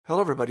Hello,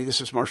 everybody. This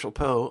is Marshall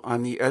Poe.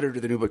 I'm the editor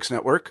of the New Books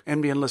Network.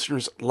 NBN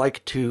listeners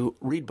like to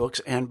read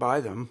books and buy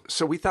them.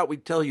 So we thought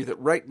we'd tell you that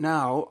right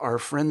now, our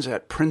friends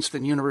at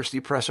Princeton University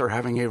Press are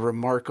having a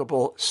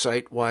remarkable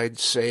site-wide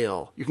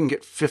sale. You can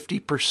get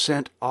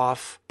 50%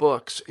 off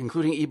books,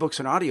 including ebooks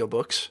and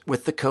audiobooks,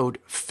 with the code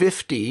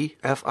 50,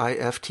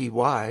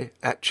 F-I-F-T-Y,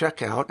 at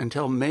checkout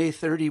until May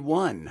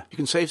 31. You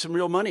can save some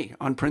real money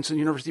on Princeton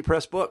University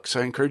Press books.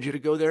 I encourage you to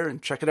go there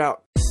and check it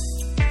out.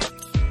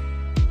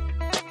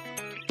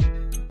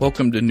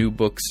 Welcome to New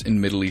Books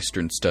in Middle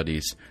Eastern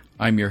Studies.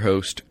 I'm your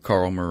host,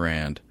 Carl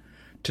Morand.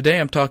 Today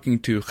I'm talking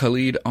to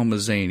Khalid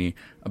Al-Mazani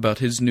about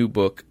his new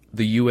book,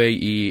 The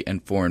UAE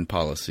and Foreign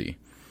Policy.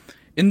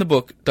 In the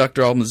book,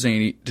 Dr.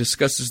 Al-Mazani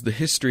discusses the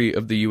history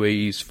of the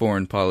UAE's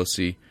foreign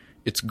policy,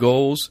 its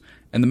goals,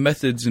 and the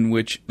methods in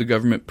which the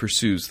government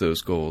pursues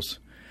those goals.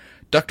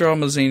 Dr.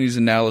 Al-Mazani's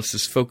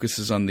analysis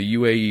focuses on the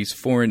UAE's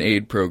foreign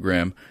aid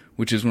program,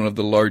 which is one of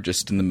the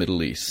largest in the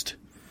Middle East.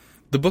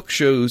 The book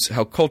shows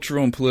how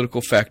cultural and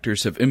political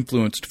factors have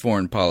influenced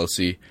foreign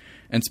policy,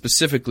 and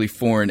specifically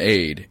foreign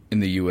aid, in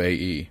the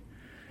UAE.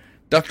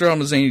 Dr.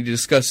 Al-Mazani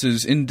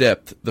discusses in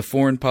depth the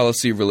foreign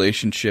policy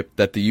relationship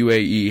that the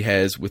UAE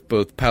has with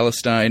both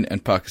Palestine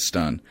and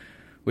Pakistan,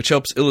 which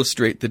helps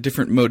illustrate the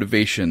different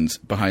motivations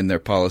behind their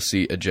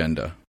policy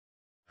agenda.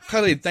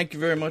 Khalid, thank you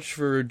very much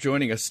for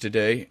joining us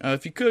today.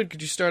 If you could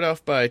you start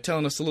off by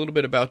telling us a little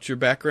bit about your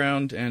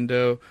background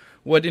and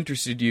what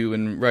interested you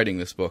in writing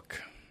this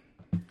book?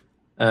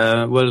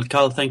 Well,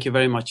 Carl, thank you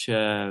very much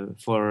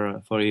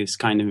for this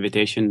kind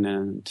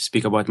invitation to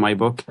speak about my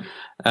book.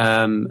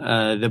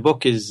 The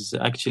book is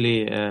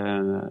actually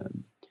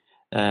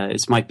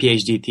it's my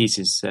PhD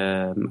thesis.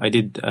 I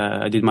did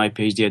my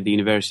PhD at the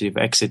University of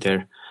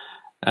Exeter,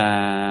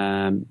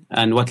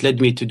 and what led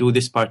me to do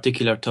this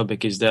particular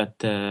topic is that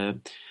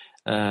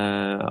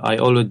I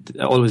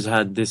always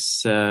had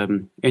this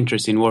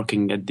interest in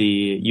working at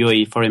the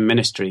UAE Foreign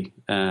Ministry.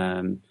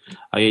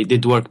 I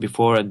did work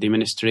before at the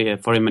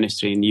Foreign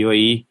Ministry in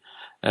UAE,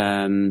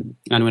 and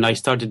when I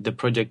started the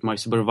project, my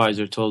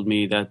supervisor told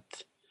me that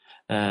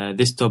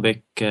this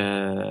topic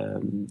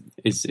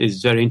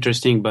is very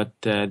interesting, but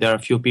there are a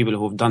few people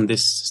who have done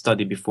this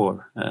study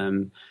before.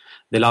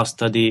 The last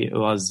study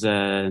was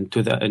in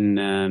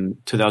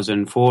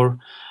 2004.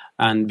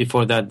 And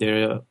before that,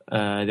 there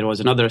was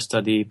another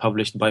study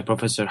published by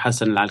Professor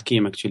Hassan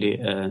Al-Alkim. Actually,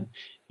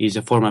 he's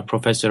a former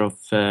professor of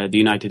the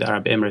United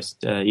Arab Emirates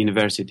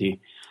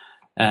University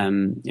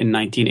in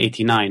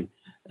 1989.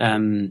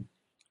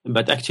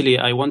 But actually,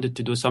 I wanted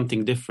to do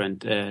something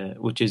different,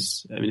 which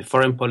is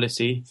foreign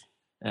policy.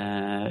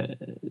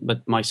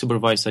 But my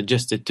supervisor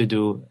suggested to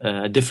do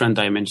a different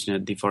dimension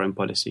of the foreign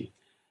policy.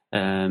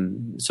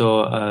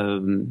 So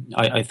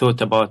I thought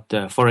about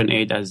foreign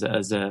aid as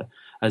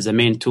a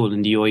main tool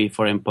in the UAE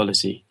foreign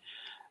policy.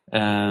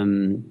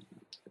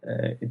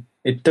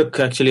 It took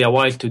actually a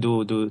while to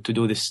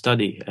do this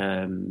study.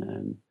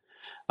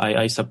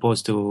 I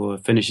supposed to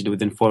finish it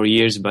within 4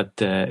 years, but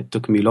it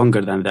took me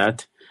longer than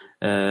that.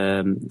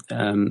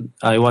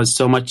 I was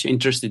so much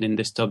interested in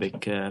this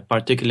topic,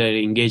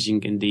 particularly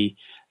engaging in the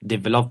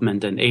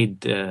development and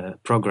aid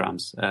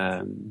programs,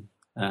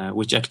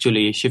 which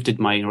actually shifted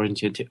my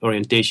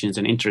orientations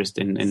and interest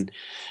in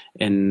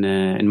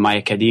my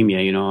academia.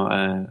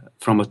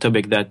 From a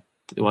topic that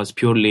was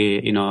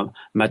purely,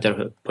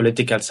 matter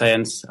political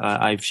science,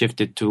 I've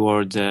shifted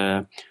towards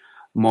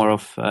more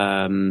of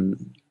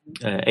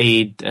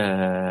aid,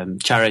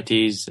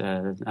 charities,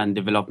 and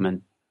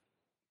development.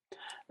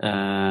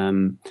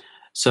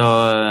 So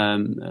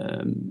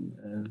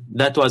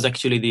that was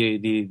actually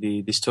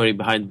the story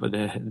behind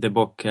the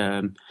book.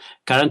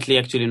 Currently,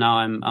 actually, now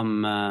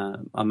I'm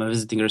a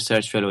visiting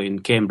research fellow in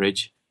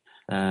Cambridge.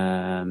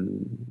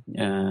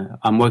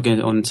 I'm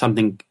working on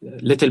something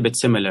a little bit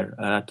similar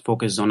that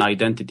focuses on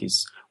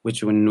identities,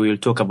 which when we'll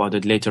talk about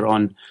it later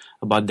on,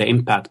 about the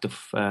impact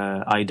of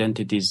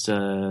identities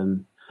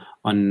on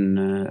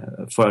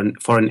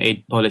foreign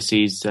aid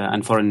policies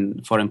and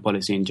foreign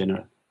policy in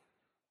general.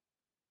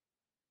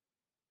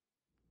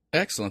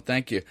 Excellent,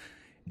 thank you.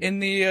 In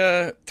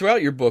the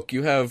throughout your book,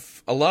 you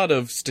have a lot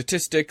of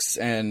statistics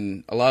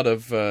and a lot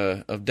of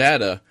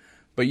data,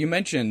 but you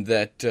mentioned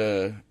that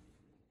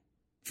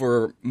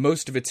for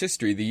most of its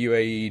history, the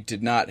UAE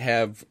did not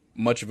have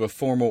much of a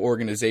formal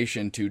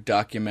organization to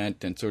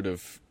document and sort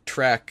of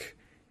track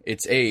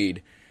its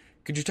aid.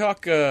 Could you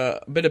talk a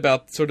bit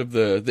about sort of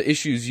the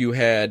issues you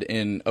had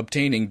in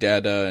obtaining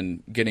data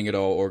and getting it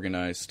all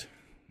organized?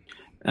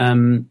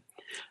 One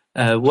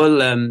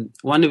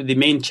of the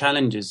main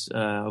challenges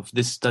of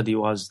this study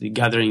was the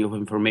gathering of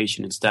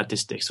information and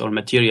statistics or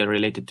material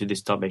related to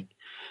this topic.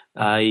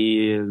 I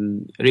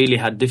really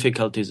had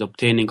difficulties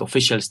obtaining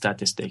official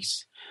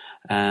statistics.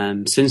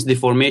 Since the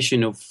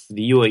formation of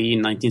the UAE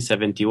in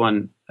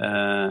 1971,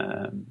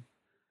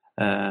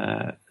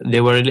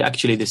 they were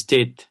actually the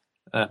state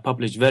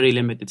published very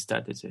limited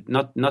statistics,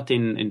 not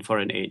in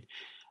foreign aid.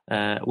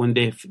 When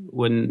the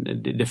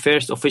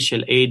first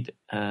official aid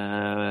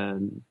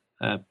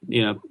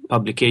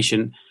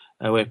publication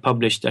were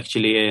published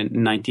actually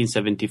in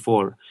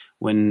 1974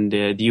 when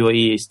the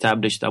UAE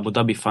established Abu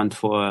Dhabi Fund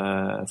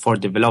for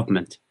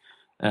Development.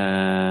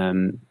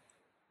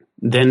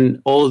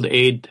 Then all the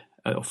aid,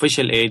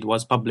 official aid,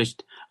 was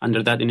published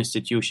under that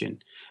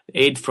institution.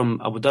 Aid from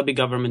Abu Dhabi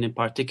government in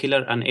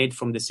particular, and aid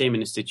from the same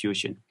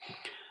institution.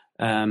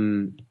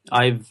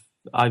 I've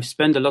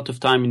spent a lot of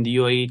time in the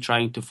UAE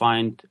trying to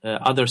find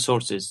other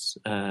sources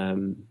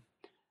where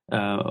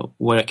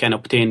I can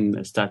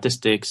obtain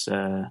statistics,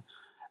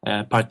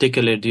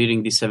 particularly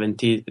during the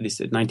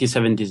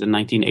 1970s and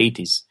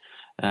 1980s.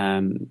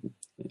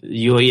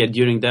 UAE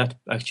during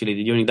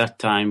that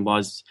time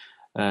was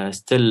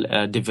still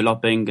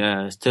developing,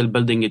 still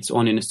building its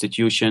own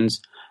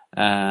institutions,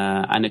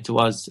 and it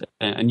was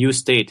a new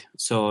state.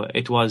 So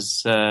it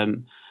was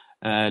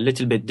a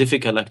little bit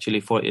difficult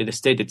actually for the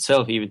state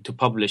itself even to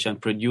publish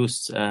and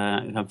produce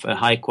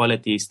high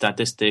quality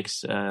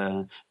statistics,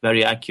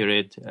 very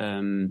accurate.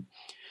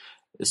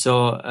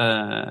 So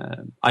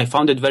I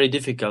found it very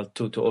difficult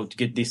to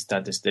get these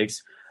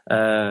statistics.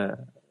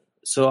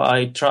 So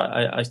I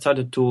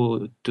started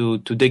to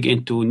dig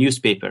into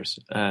newspapers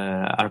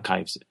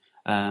archives.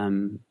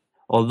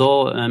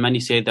 Although many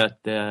say that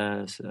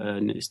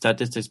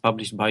statistics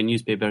published by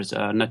newspapers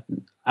are not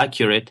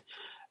accurate,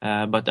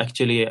 but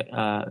actually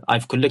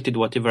I've collected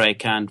whatever I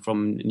can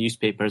from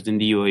newspapers in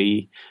the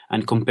UAE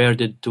and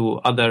compared it to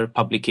other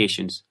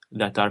publications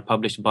that are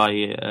published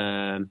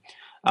by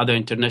other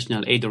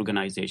international aid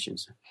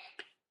organizations.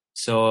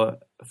 So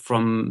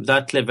from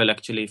that level,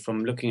 actually,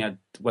 from looking at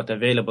what's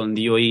available in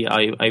the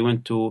UAE, I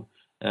went to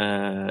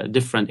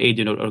different aid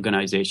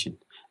organizations.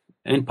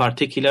 In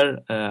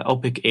particular,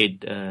 OPIC Aid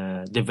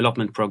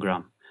Development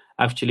Program.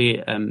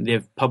 Actually,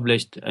 they've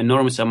published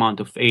enormous amount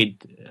of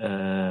aid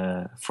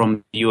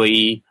from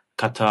UAE,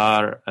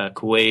 Qatar,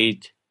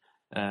 Kuwait,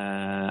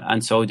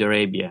 and Saudi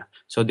Arabia.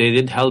 So they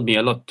did help me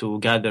a lot to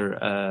gather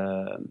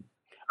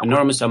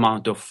enormous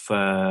amount of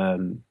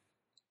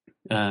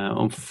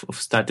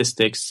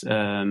statistics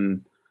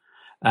and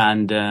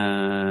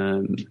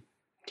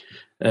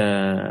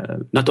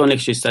not only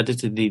actually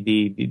statistics,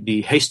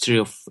 the history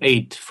of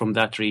aid from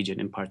that region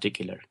in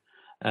particular.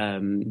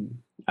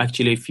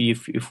 Actually,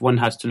 if one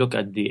has to look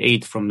at the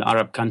aid from the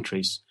Arab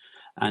countries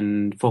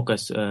and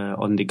focus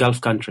on the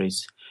Gulf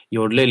countries,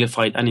 you will rarely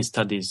find any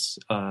studies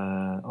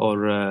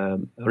or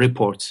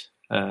reports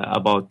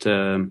about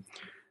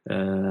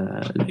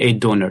aid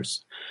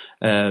donors.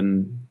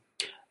 And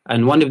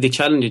one of the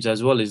challenges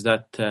as well is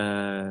that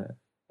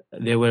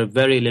there were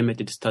very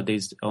limited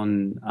studies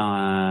on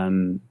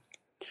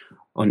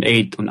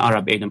aid, on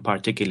Arab aid in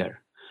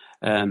particular.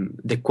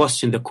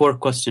 The core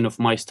question of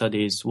my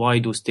study is, why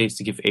do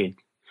states give aid?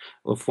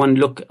 If one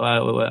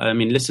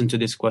listen to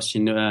this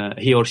question,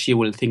 he or she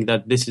will think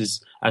that this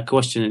is a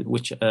question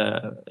which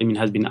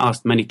has been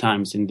asked many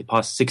times in the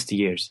past 60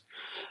 years.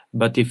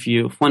 But if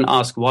one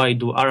asks why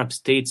do Arab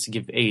states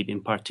give aid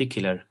in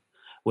particular,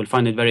 we'll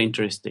find it very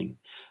interesting.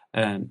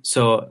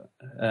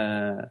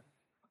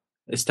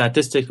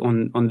 Statistics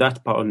on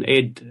that part, on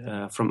aid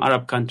from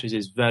Arab countries,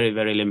 is very,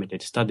 very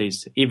limited.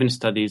 Studies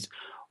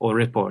or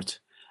reports.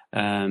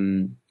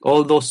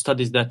 All those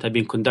studies that have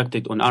been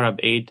conducted on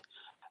Arab aid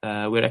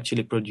were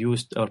actually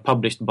produced or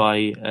published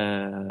by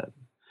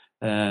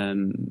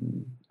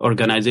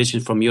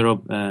organizations from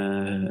Europe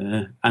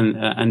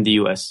and the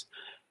US.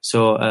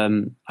 So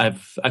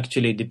I've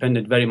actually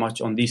depended very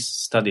much on these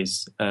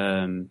studies.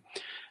 I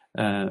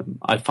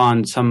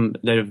found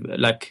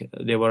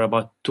there were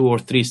about 2 or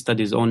 3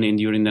 studies only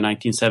during the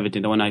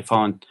 1970s when I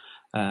found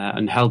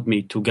and helped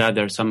me to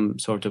gather some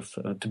sort of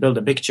to build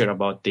a picture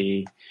about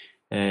the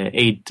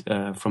aid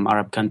from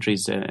Arab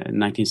countries in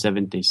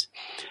 1970s.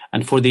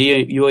 And for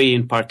the UAE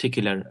in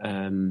particular,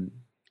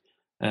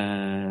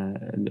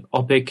 the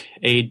OPIC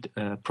aid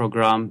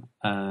program,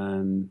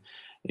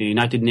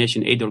 United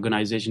Nations Aid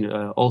Organization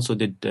also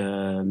did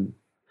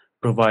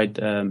provide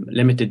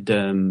limited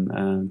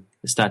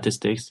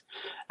statistics,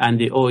 and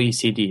the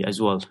OECD as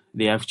well.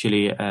 They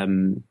actually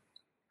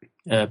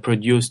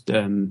produced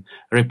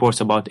reports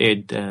about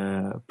aid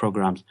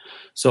programs.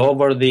 So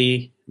over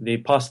the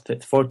past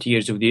 40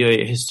 years of the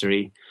UAE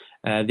history,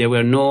 there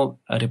were no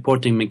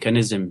reporting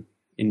mechanism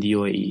in the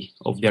UAE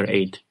of their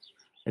aid.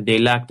 They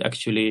lacked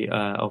actually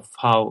of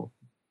how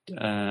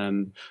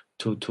to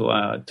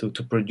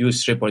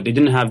produce report. They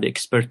didn't have the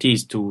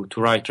expertise to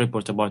write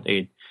reports about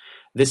aid.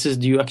 This is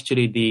due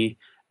actually the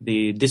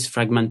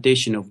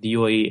disfragmentation of the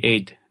UAE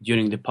aid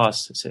during the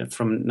past,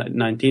 from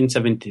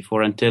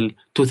 1974 until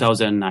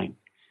 2009.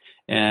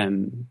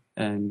 And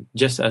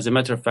just as a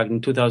matter of fact, in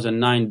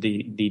 2009,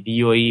 the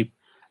UAE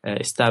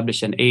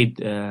established an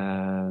aid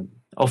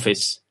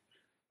office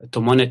to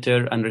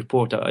monitor and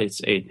report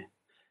its aid.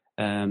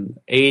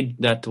 Aid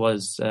that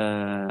was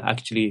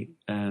actually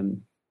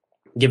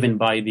given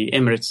by the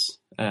Emirates,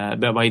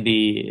 by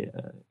the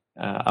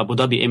Abu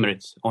Dhabi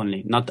Emirates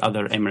only, not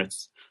other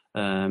Emirates.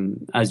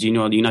 As you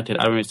know, the United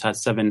Arab Emirates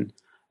has 7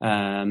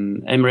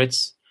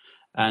 Emirates,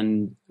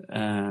 and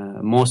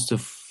most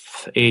of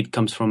aid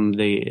comes from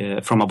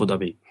Abu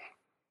Dhabi.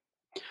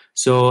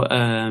 So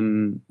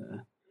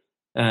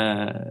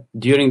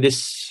during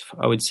this,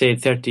 I would say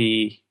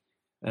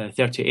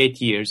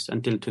 38 years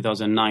until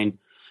 2009,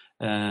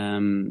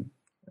 the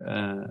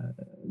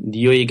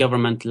UAE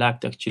government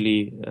lacked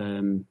actually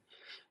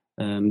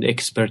the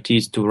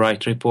expertise to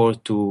write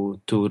report,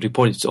 to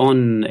report its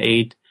own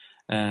aid.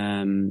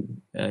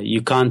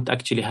 You can't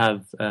actually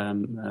have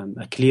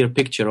a clear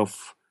picture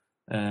of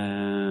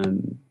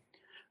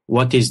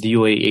what is the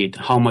UAE aid,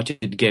 how much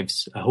it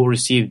gives, who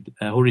received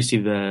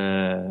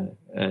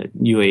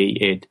UAE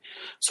aid.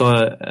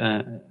 So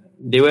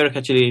they were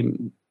actually,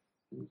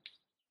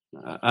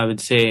 I would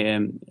say,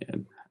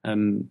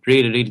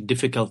 really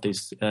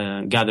difficulties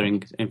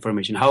gathering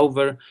information.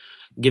 However,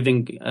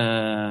 giving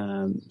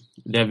the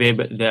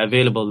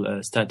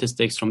available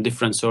statistics from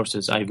different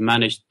sources, I've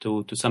managed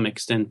to some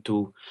extent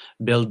to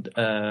build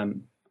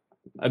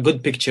a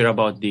good picture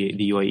about the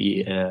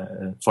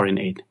UAE foreign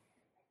aid.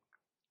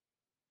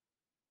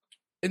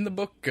 In the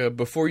book,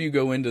 before you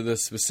go into the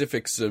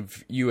specifics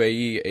of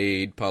UAE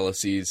aid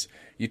policies,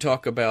 you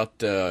talk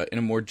about, in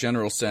a more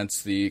general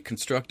sense, the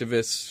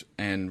constructivist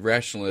and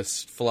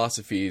rationalist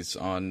philosophies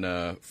on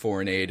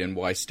foreign aid and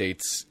why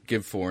states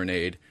give foreign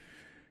aid.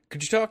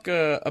 Could you talk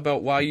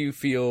about why you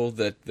feel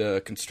that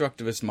the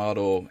constructivist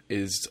model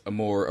is a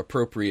more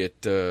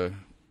appropriate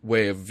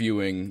way of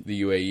viewing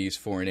the UAE's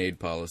foreign aid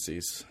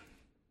policies?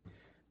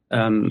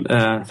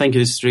 Thank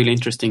you. This is a really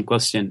interesting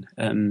question.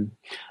 In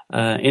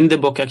the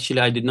book,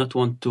 actually, I did not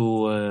want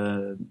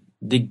to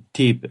dig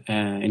deep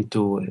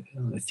into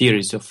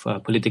theories of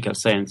political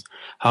science.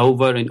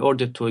 However, in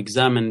order to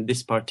examine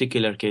this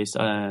particular case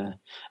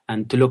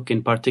and to look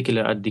in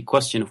particular at the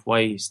question of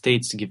why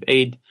states give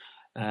aid,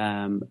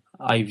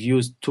 I've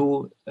used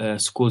two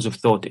schools of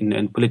thought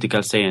in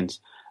political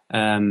science,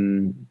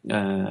 the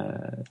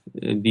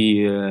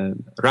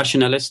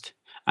rationalist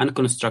and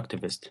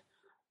constructivist.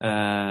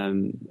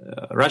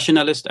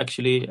 Rationalists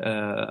actually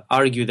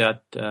argue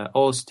that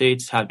all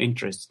states have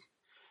interests.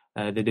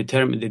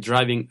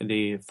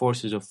 The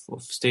forces of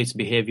states'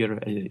 behavior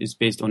is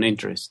based on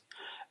interest.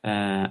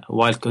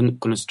 While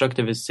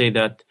constructivists say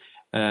that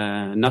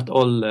not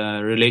all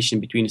relation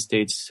between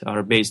states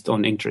are based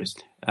on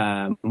interest.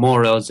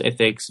 Morals,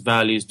 ethics,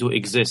 values do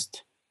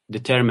exist,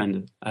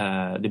 determine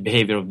the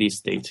behavior of these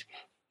states.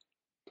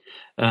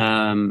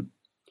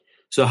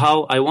 So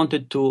how I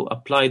wanted to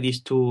apply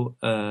these two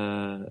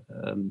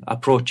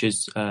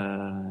approaches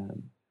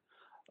in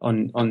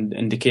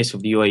the case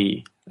of the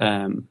UAE.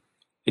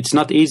 It's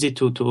not easy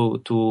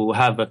to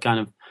have a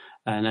kind of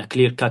a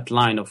clear-cut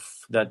line of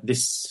that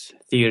this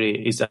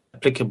theory is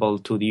applicable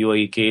to the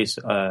UAE case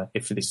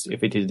if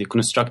it is the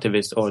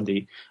constructivist or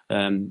the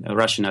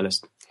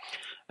rationalist.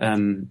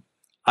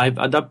 I've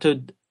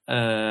adopted,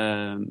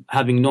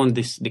 having known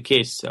the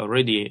case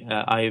already,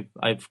 I've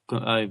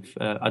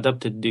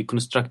adopted the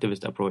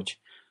constructivist approach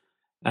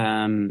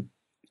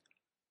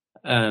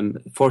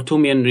for two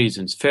main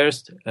reasons.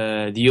 First,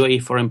 the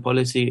UAE foreign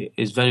policy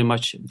is very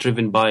much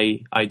driven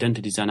by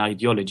identities and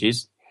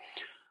ideologies.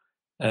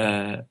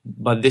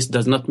 But this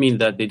does not mean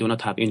that they do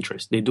not have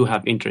interest. They do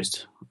have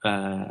interest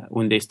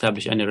when they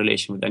establish any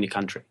relation with any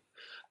country.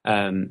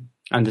 And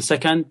the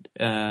second,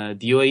 the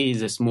UAE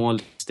is a small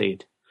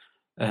state.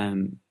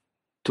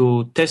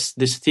 To test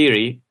this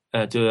theory,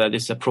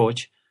 this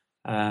approach,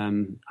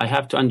 I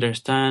have to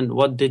understand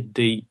what did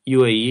the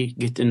UAE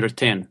get in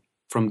return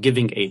from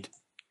giving aid.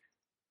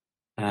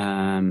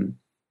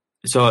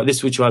 So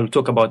this, which I'll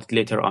talk about it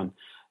later on.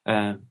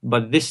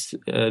 But this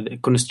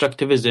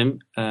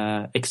constructivism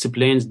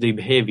explains the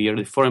behavior,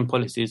 the foreign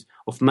policies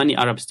of many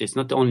Arab states,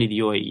 not only the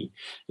UAE.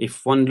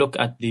 If one look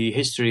at the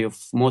history of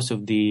most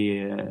of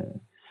the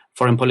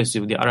foreign policy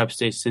of the Arab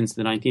states since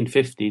the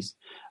 1950s,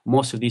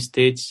 most of these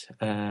states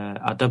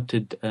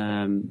adopted,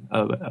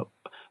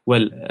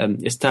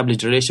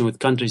 established relation with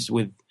countries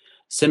with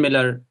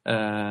similar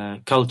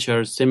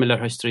cultures, similar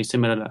history,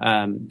 similar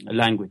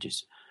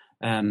languages.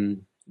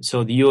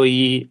 So the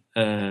UAE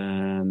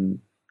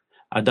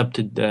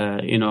adopted,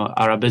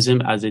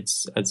 Arabism as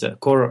a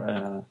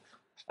core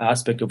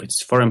aspect of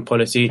its foreign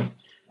policy.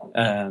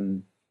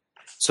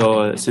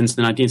 So since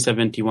the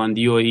 1971,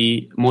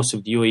 most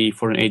of the UAE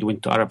foreign aid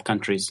went to Arab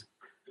countries,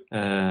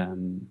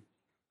 and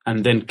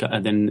then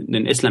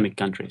Islamic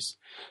countries.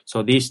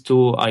 So these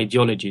two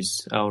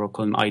ideologies, or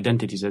call them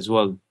identities as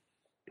well,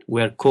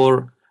 were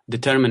core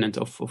determinant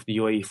of the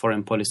UAE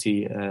foreign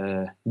policy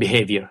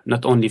behavior,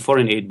 not only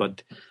foreign aid,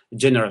 but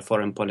general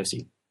foreign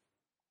policy.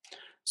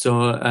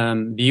 So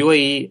the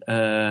UAE,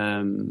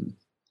 I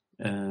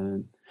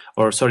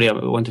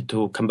wanted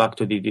to come back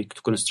to the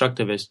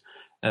constructivist.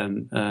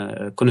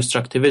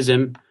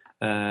 Constructivism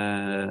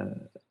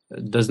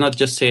does not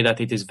just say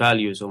that it is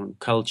values or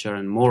culture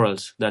and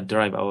morals that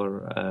drive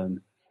our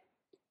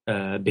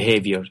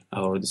behavior,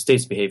 or the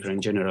state's behavior in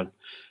general,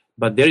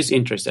 but there is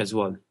interest as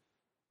well.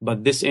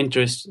 But this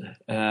interest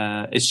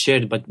is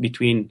shared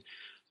between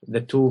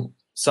the two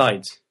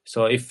sides.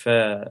 So if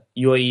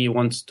UAE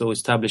wants to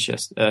establish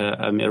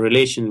a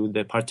relation with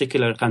a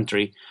particular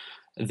country,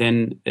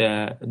 then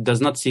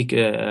does not seek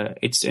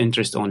its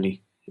interest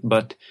only.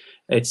 but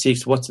it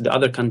seeks what the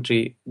other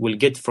country will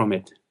get from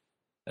it.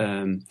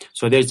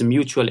 So there's a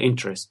mutual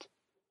interest,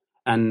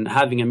 and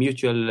having a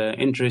mutual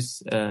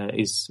interest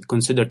is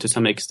considered to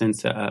some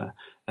extent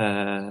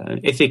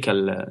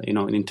ethical, in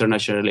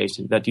international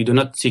relations, that you do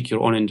not seek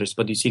your own interest,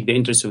 but you seek the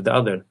interest of the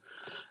other.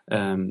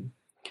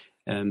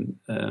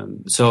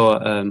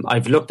 So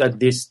I've looked at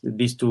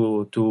these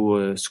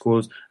two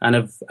schools, and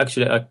I've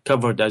actually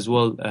covered as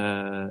well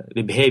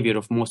the behavior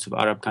of most of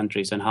Arab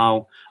countries and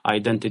how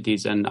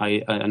identities and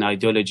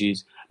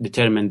ideologies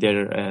determine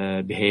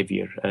their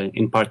behavior.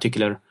 In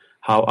particular,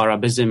 how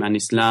Arabism and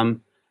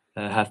Islam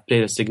have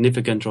played a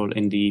significant role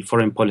in the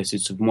foreign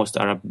policies of most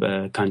Arab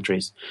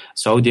countries.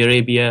 Saudi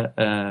Arabia,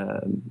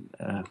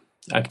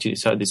 actually,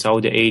 the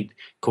Saudi aid,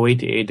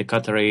 Kuwaiti aid, the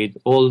Qatar aid,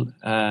 all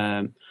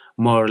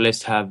more or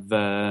less have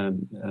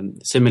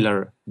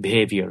similar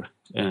behavior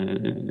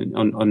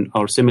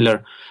or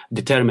similar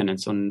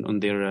determinants on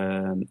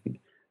their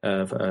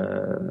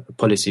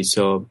policies.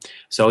 So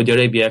Saudi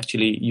Arabia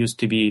actually used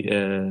to be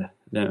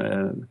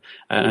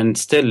and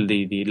still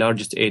the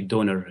largest aid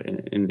donor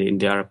in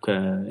the Arab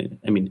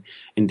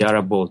in the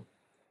Arab world.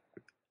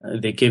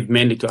 They give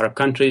mainly to Arab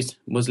countries,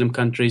 Muslim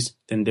countries,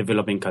 then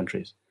developing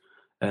countries.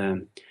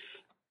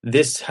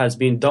 This has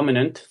been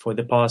dominant for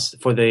the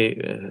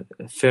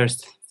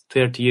first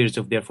 30 years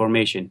of their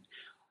formation.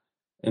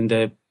 In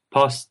the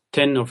past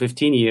 10 or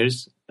 15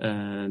 years,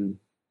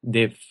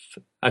 they've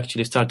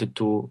actually started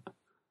to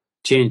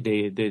change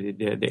the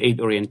aid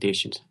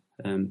orientations.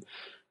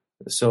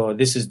 So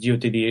this is due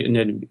to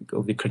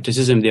the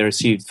criticism they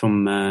received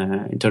from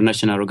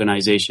international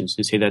organizations.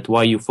 They say that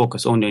why you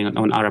focus only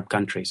on Arab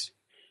countries?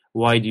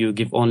 Why do you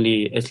give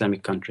only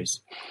Islamic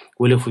countries?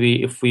 Well,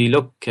 if we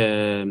look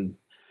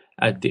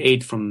at the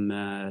aid from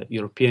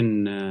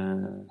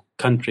European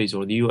countries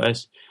or the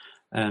US,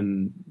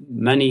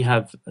 many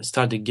have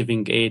started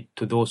giving aid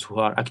to those who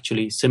are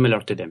actually similar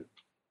to them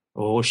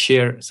or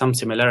share some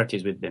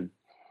similarities with them.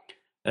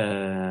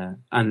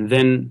 And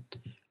then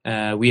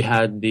we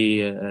had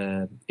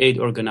the aid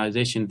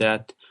organization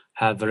that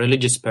have a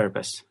religious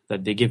purpose,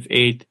 that they give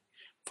aid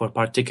for a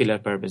particular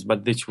purpose.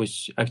 But this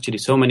was actually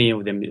so many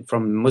of them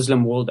from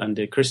Muslim world and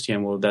the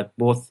Christian world that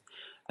both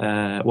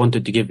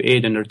wanted to give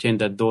aid and retain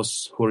that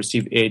those who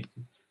receive aid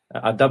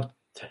adopt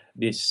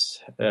these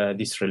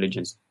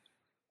religions.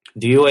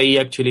 The UAE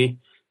actually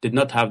did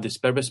not have this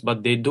purpose,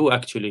 but they do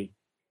actually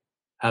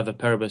have a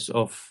purpose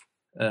of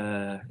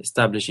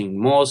establishing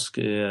mosques,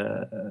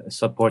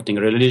 supporting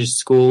religious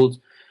schools,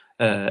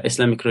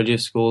 Islamic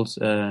religious schools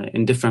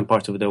in different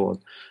parts of the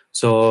world.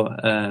 So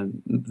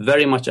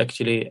very much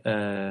actually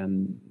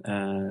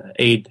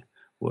aid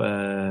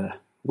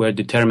were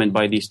determined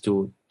by these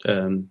two,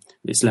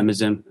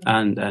 Islamism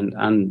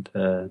and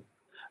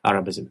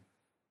Arabism.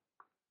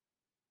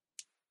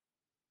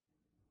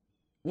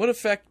 What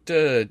effect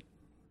do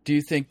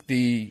you think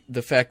the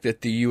fact that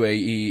the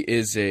UAE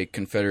is a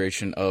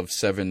confederation of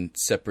 7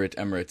 separate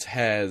emirates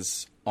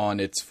has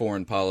on its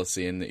foreign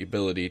policy and the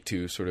ability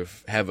to sort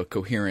of have a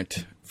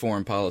coherent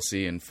foreign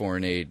policy and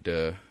foreign aid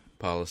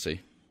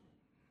policy?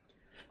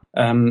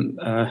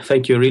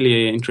 Thank you.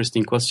 Really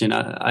interesting question.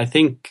 I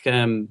think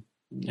the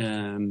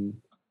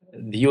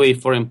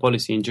UAE foreign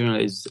policy in general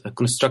is a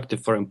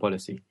constructive foreign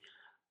policy.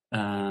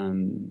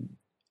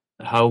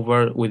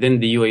 However, within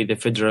the UAE, the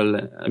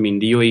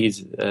UAE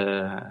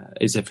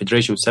is a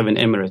federation of 7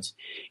 emirates.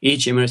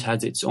 Each emirate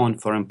has its own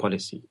foreign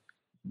policy,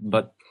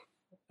 but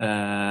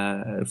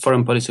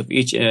foreign policy of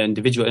each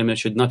individual emirate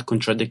should not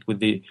contradict with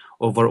the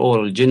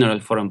overall general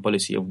foreign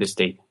policy of the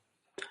state.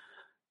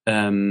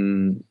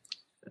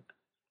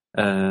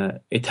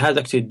 It has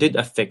actually did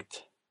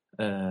affect,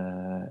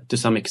 to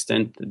some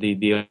extent,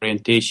 the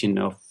orientation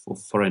of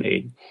foreign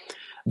aid.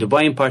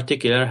 Dubai in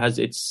particular has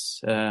its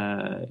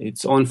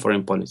own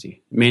foreign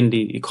policy,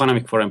 mainly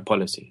economic foreign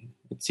policy.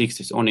 It seeks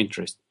its own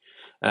interest.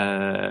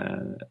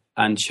 And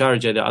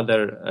Sharjah, the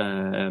other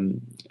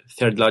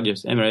third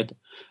largest emirate,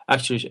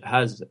 actually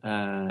has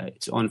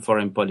its own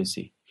foreign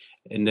policy.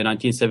 In the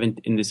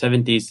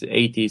 70s,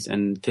 80s,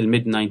 and till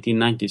mid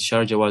 1990s,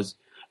 Sharjah was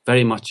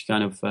very much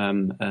kind of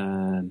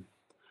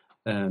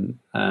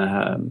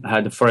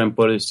had a foreign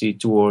policy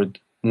toward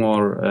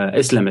more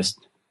Islamist.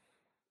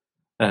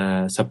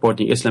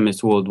 Supporting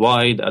Islamists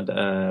worldwide,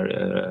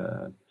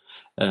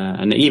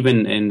 and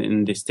even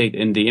in the state,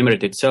 in the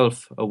emirate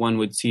itself, one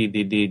would see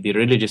the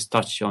religious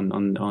touch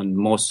on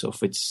most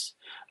of its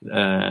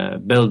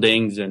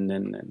buildings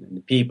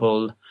and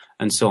people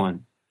and so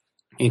on.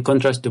 In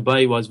contrast,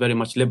 Dubai was very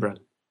much liberal,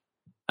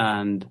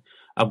 and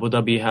Abu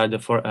Dhabi had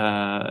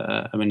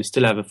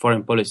still have a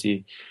foreign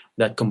policy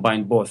that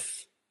combined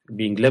both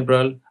being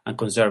liberal and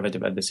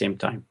conservative at the same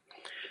time.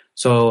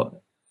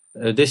 So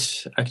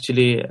this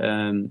actually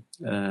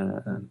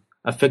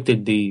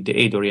affected the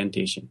aid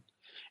orientation.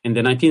 In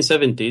the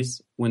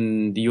 1970s,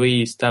 when the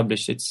UAE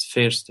established its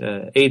first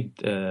aid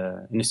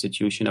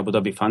institution, Abu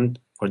Dhabi Fund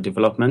for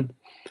Development,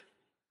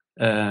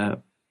 I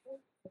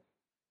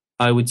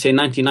would say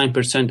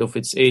 99% of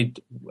its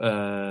aid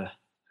were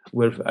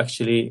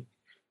actually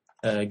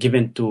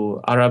given to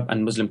Arab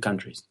and Muslim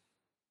countries.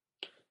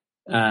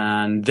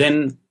 And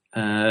then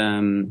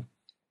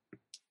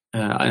by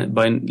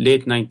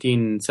late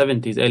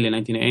 1970s, early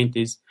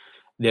 1980s,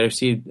 they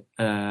received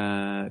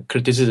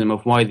criticism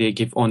of why they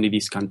give only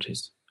these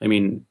countries. I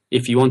mean,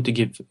 if you want to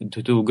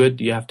do good,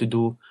 you have to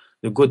do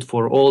the good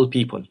for all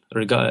people,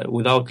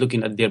 without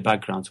looking at their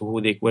backgrounds,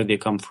 where they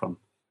come from.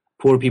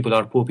 Poor people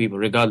are poor people,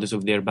 regardless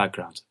of their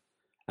backgrounds.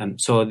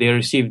 So they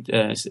received,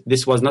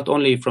 this was not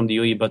only from the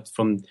UAE, but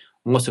from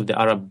most of the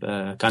Arab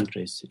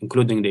countries,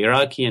 including the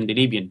Iraqi and the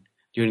Libyan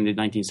during the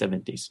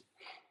 1970s.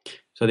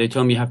 So they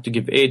told me you have to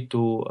give aid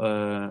to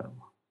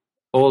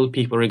all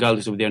people,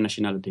 regardless of their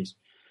nationalities.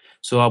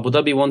 So Abu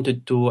Dhabi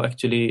wanted to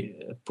actually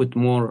put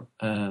more,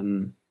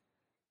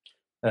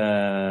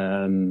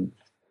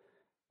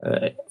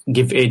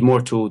 give aid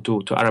more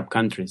to Arab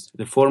countries.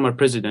 The former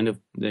president of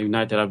the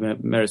United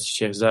Arab Emirates,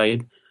 Sheikh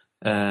Zayed,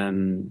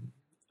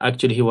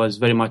 actually he was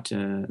very much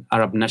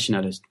Arab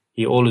nationalist.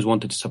 He always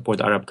wanted to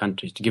support Arab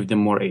countries, to give them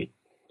more aid.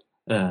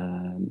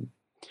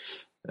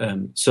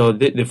 So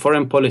the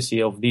foreign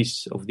policy of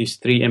these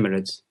three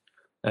emirates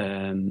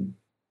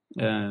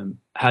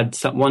had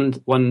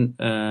one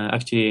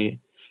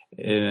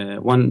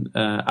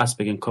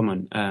aspect in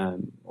common,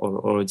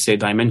 or I'd say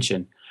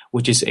dimension,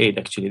 which is aid.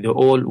 Actually, they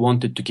all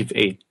wanted to give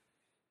aid.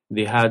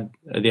 They have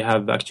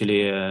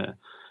actually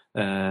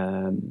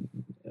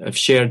have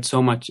shared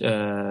so much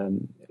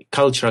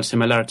cultural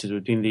similarities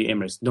between the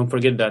emirates. Don't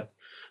forget that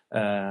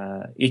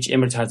each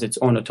emirate has its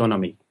own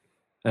autonomy.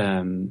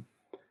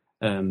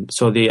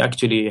 So they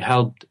actually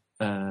helped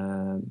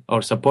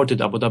or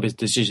supported Abu Dhabi's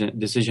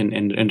decision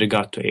in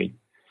regard to aid.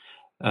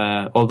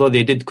 Although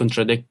they did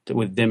contradict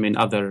with them in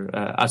other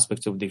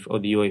aspects of the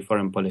UAE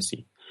foreign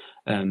policy.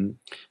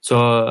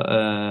 So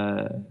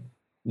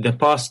the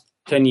past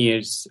 10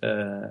 years,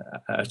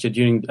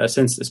 actually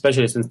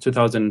especially since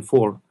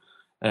 2004,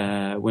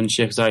 when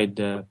Sheikh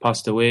Zayed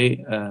passed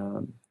away,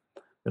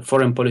 the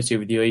foreign policy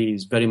of the UAE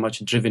is very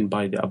much driven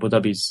by the Abu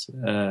Dhabi's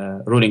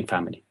ruling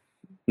family,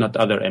 not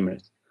other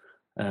emirates.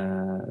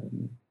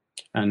 And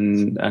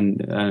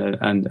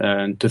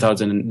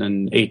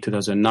 2008,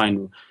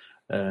 2009,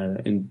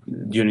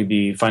 during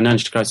the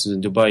financial crisis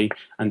in Dubai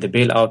and the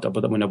bailout,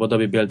 when Abu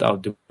Dhabi bailed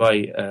out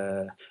Dubai,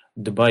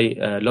 Dubai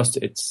lost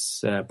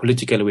its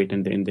political weight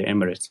in the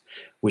Emirates,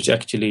 which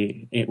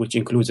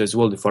includes as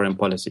well the foreign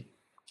policy,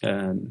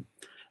 and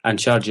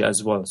Sharjah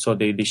as well. So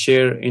the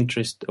share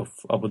interest of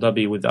Abu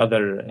Dhabi with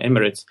other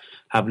Emirates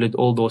have led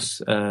all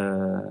those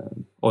or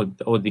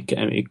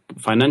the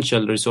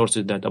financial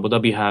resources that Abu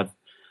Dhabi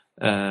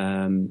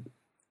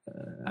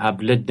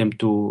have led them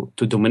to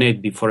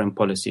dominate the foreign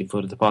policy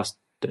for the past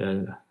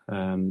in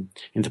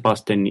the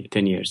past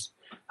 10 years.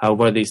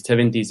 However, the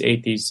 70s,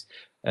 80s,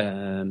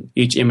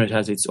 each emirate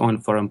has its own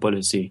foreign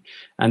policy,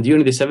 and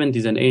during the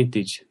 70s and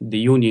 80s, the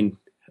union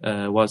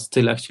was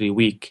still actually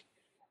weak.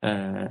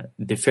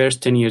 The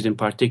first 10 years in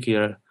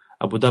particular,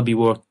 Abu Dhabi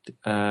worked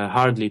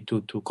hardly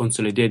to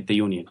consolidate the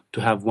union,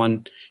 to have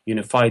one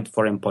unified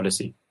foreign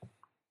policy.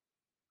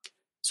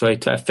 So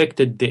it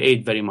affected the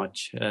aid very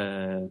much.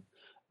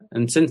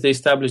 And since the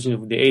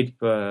establishment of the Aid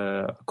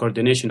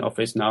Coordination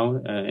Office now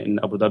in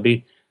Abu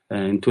Dhabi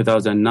in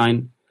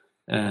 2009,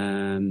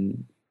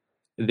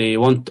 they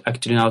want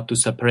actually now to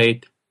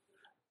separate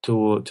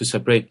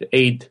the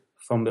aid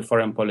from the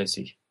foreign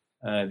policy.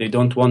 They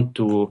don't want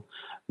to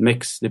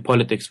mix the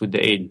politics with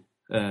the aid,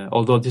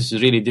 although this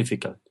is really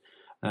difficult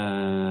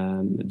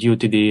due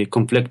to the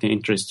conflicting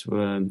interests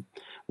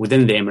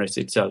within the Emirates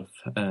itself.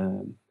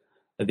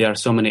 There are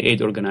so many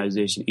aid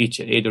organizations. Each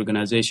aid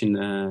organization,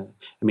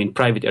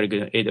 private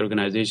aid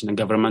organization and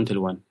governmental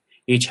one,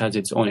 each has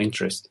its own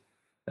interest.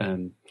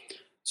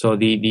 So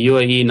the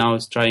UAE now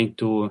is trying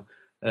to,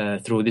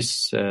 through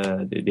this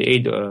the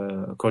Aid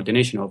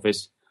Coordination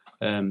Office,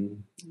 to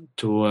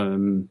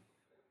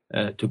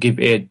give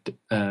aid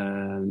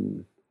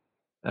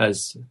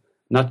as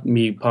not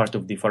me part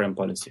of the foreign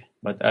policy,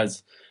 but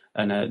as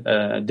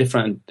a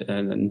different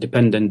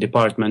independent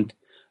department.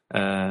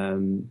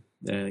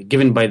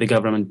 Given by the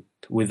government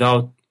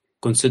without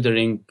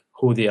considering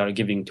who they are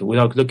giving to,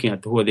 without looking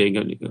at who they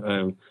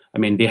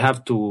they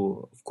have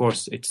to, of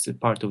course, it's a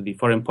part of the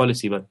foreign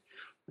policy, but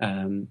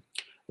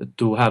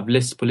to have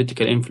less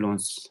political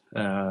influence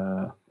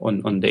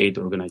on the aid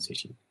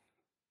organization.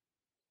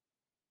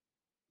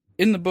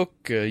 In the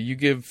book, you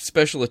give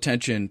special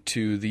attention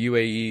to the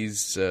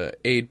UAE's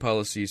aid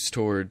policies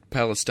toward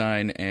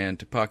Palestine and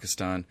to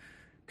Pakistan.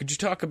 Could you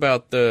talk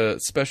about the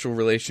special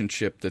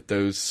relationship that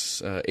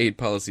those aid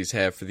policies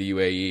have for the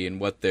UAE and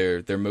what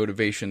their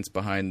motivations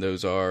behind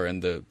those are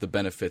and the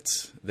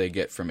benefits they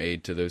get from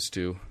aid to those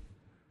two?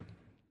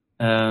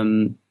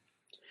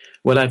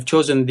 Well, I've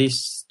chosen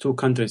these two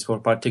countries for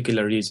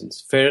particular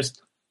reasons.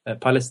 First,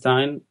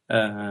 Palestine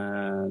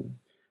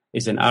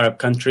is an Arab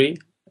country.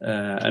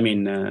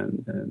 Palestinian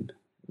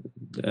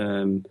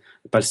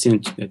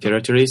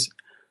territories.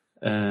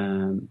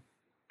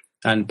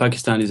 And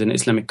Pakistan is an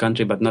Islamic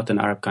country, but not an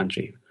Arab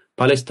country.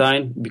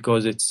 Palestine,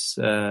 because it's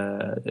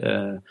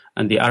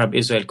and the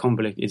Arab-Israel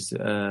conflict is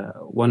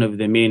one of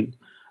the main.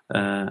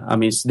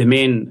 It's the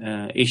main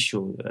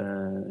issue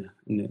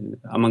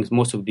amongst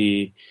most of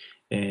the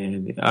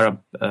Arab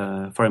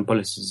foreign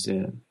policies.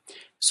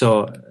 So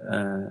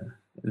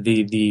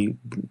the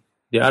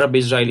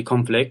Arab-Israeli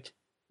conflict,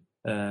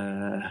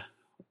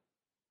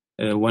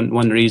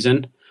 one reason,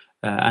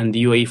 and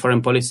the UAE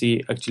foreign policy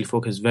actually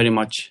focused very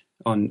much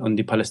on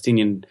the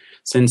Palestinian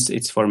since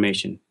its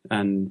formation,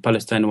 and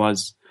Palestine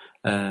was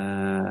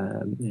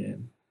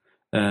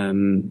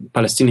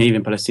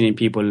Palestinian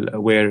people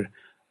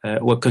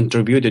were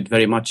contributed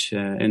very much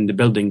in the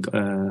building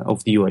of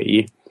the UAE.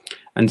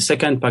 And the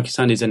second,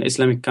 Pakistan is an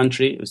Islamic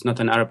country; it's not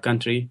an Arab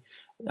country,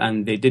 and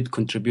they did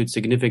contribute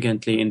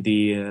significantly in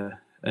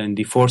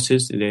the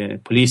forces, the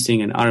policing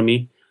and army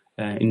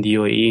in the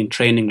UAE, in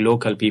training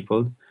local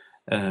people.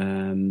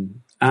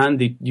 And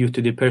due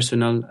to the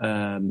personal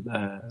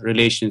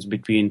relations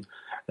between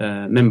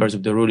members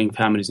of the ruling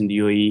families in the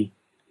UAE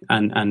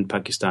and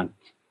Pakistan.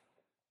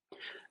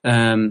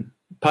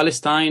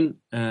 Palestine,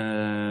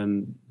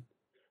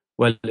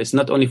 well, it's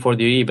not only for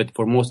the UAE, but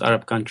for most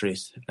Arab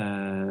countries.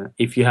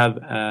 If you have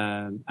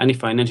any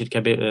financial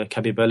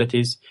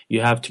capabilities,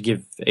 you have to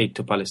give aid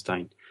to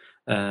Palestine.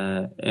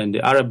 And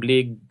the Arab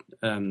League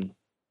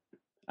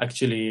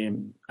actually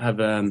have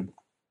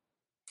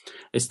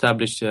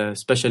established a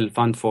special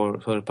fund for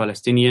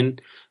Palestinian.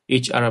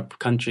 Each Arab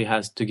country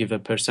has to give a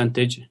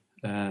percentage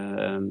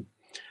to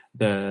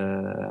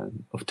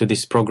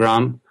this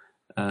program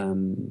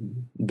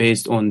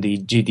based on the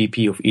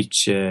GDP of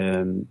each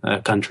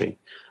country.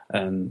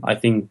 I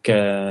think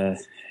the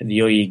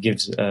UAE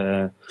gives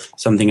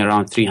something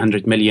around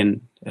 $300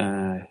 million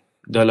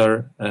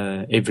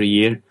every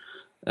year.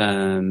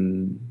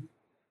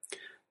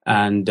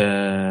 And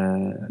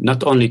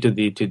not only to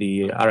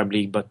the Arab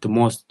League, but to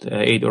most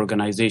aid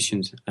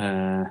organizations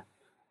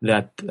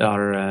that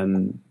are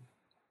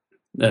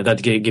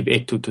that give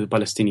aid to the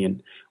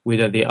Palestinian,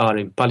 whether they are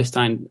in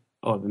Palestine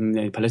or in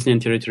the Palestinian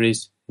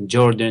territories,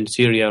 Jordan,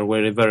 Syria, or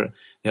wherever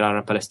there are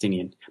a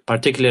Palestinian.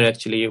 Particularly,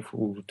 actually, if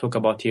we talk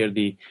about here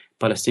the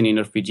Palestinian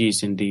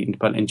refugees in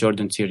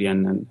Jordan, Syria,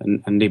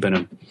 and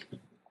Lebanon.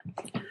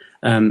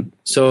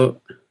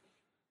 So,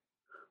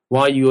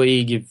 why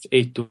UAE give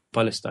aid to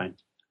Palestine?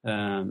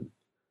 As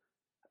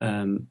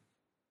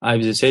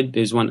I said,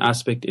 there's one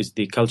aspect is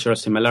the cultural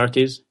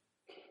similarities.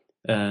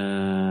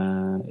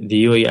 The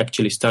UAE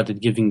actually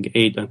started giving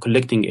aid and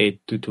collecting aid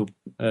to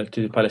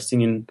the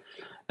Palestinian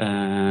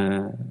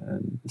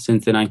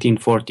since the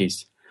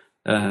 1940s.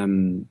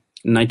 In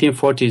the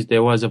 1940s,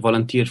 there was a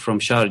volunteer from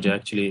Sharjah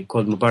actually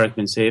called Mubarak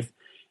bin Saif.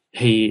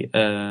 He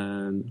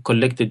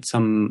collected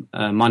some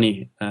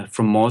money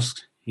from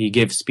mosques. He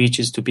gave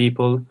speeches to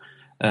people.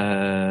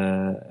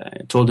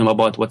 Told them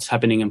about what's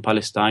happening in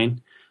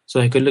Palestine. So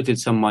he collected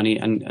some money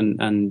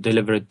and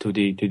delivered it to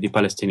the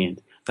Palestinians.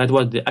 That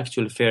was the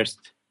actual first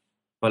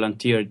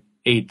volunteer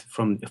aid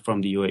from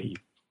the UAE.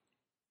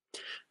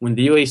 When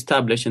the UAE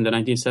established in the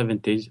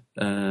 1970s,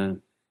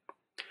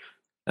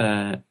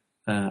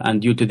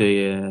 and due to the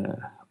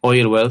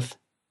oil wealth,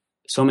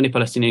 so many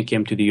Palestinians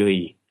came to the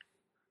UAE.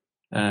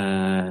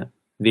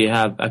 They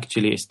have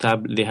actually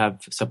they have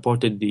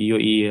supported the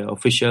UAE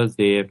officials.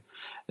 They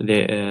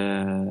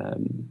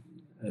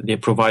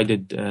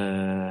provided,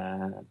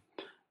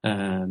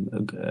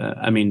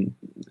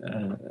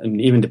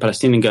 even the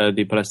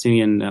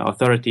Palestinian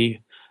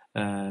Authority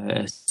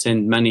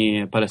sent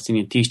many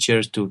Palestinian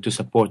teachers to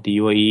support the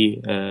UAE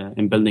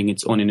in building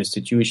its own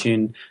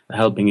institution,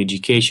 helping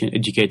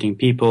educating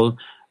people.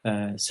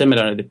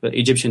 Similarly, the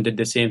Egyptian did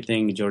the same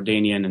thing,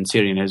 Jordanian and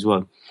Syrian as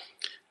well.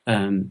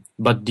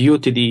 But due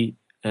to the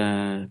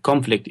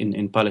conflict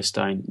in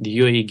Palestine, the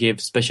UAE gave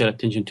special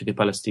attention to the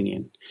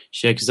Palestinian.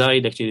 Sheikh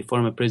Zayed, actually the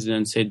former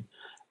president, said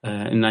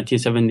in the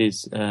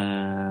 1970s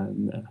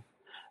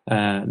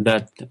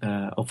that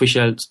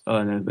officials,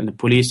 the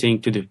policing,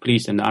 to the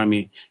police and the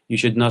army, you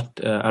should not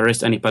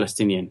arrest any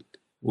Palestinian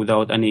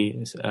without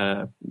any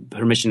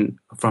permission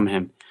from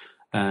him.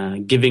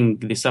 Giving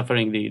the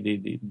suffering,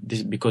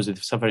 because of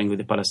the suffering with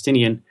the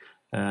Palestinian,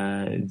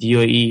 the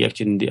UAE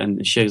actually,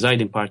 and Sheikh Zayed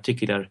in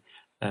particular,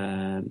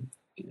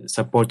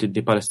 supported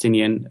the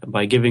Palestinian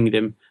by giving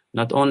them,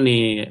 not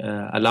only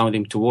allowing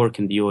them to work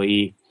in the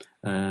UAE,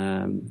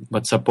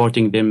 but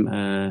supporting them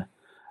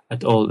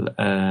at all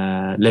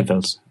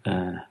levels.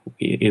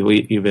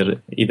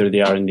 Either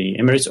they are in the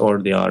Emirates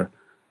or they are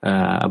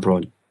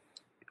abroad.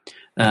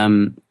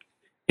 In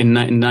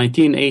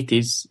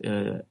 1980s,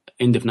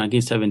 end of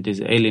 1970s,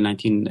 early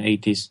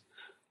 1980s,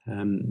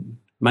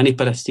 many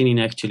Palestinian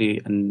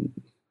actually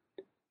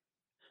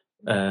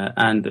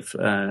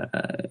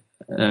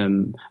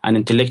and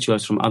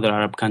intellectuals from other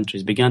Arab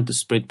countries began to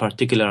spread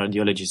particular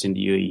ideologies in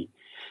the UAE.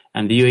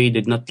 And the UAE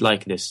did not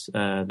like this,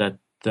 that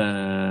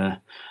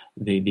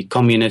the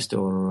communist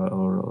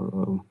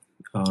or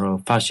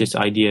fascist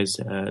ideas,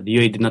 the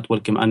UAE did not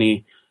welcome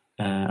any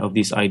of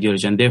these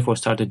ideologies, and therefore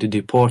started to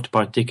deport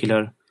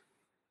particular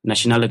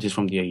nationalities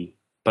from the UAE.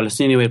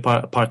 Palestinians were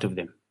part of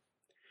them.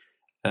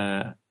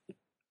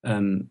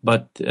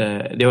 but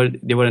they were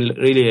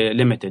really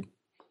limited.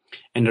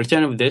 In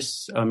return of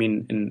this,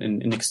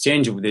 in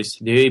exchange of this,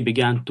 the UAE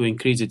began to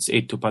increase its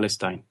aid to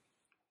Palestine.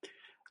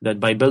 That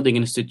by building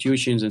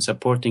institutions and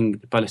supporting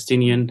the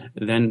Palestinian,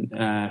 then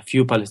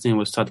few Palestinians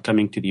will start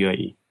coming to the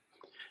UAE.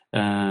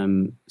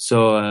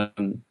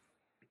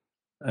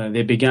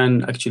 They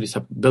began actually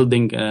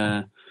building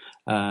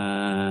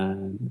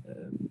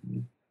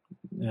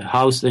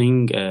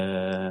housing,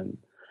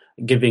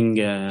 giving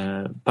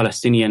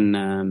Palestinian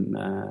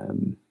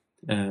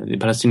the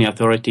Palestinian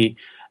Authority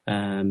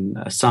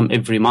some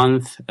every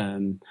month.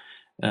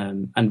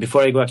 And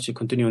before I go actually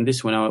continue on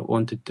this one, I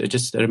wanted to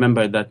just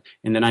remember that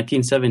in the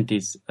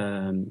 1970s,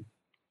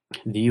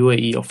 the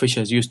UAE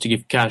officials used to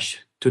give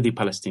cash to the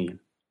Palestinian.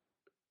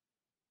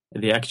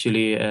 They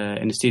actually,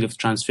 instead of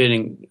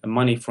transferring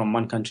money from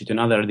one country to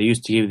another, they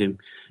used to give them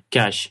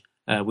cash,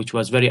 which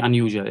was very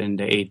unusual in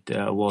the aid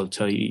world.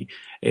 So, even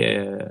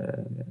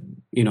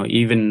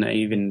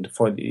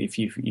for if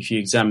you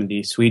examine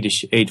the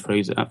Swedish aid, for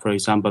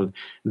example,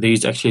 they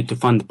used actually to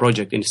fund the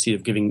project instead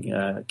of giving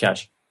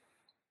cash.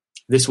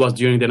 This was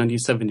during the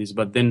 1970s,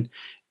 but then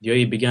the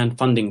UAE began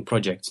funding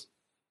projects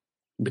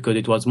because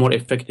it was more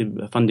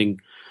effective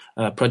funding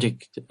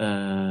project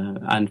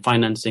and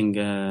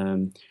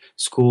financing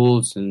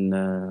schools and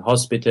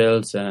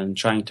hospitals and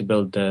trying to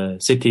build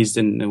cities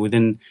in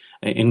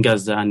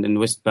Gaza and in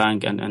West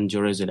Bank and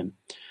Jerusalem.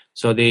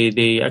 So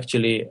they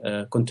actually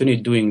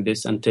continued doing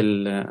this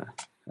until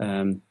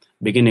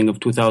beginning of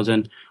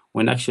 2000,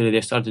 when actually they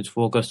started to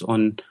focus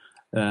on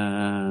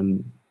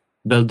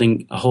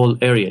building whole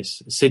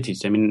areas,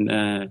 cities.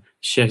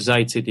 Sheikh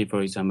Zayed city,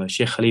 for example,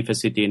 Sheikh Khalifa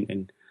city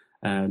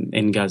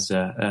in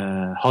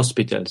Gaza,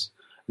 hospitals.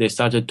 They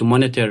started to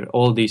monitor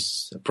all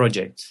these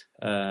projects.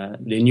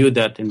 They knew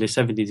that in the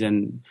 70s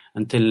and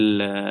until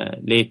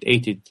late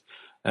 80s,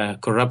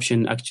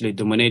 corruption actually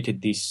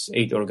dominated these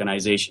aid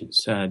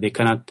organizations. They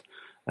cannot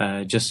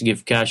just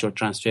give cash or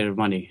transfer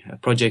money. A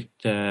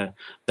project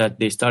that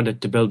they started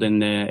to build in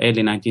the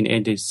early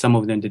 1980s, some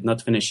of them did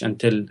not finish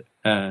until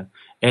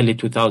early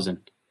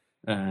 2000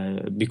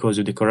 because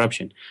of the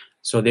corruption.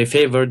 So they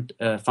favored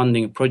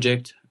funding a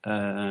project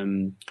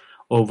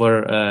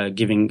over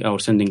giving or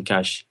sending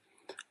cash.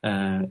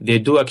 They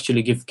do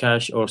actually give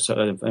cash or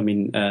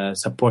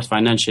support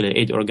financial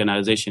aid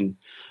organization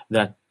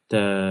that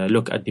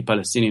look at the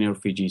Palestinian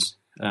refugees.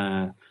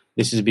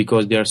 This is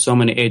because there are so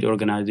many aid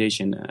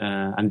organizations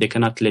and they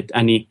cannot let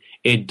any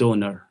aid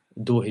donor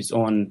do his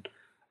own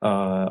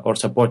or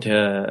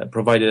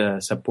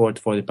provide support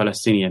for the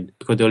Palestinian,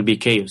 because there will be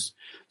chaos.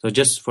 So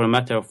just for a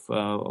matter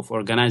of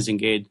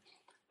organizing aid,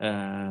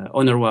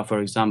 UNRWA,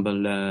 for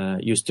example,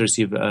 used to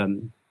receive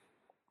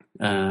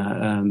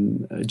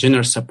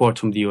generous support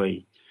from the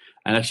UAE.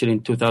 And actually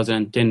in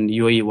 2010,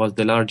 UAE was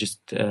the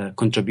largest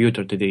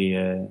contributor to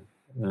the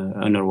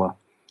UNRWA.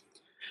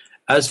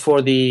 As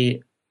for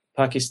the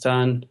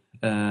Pakistan,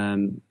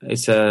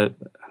 it's a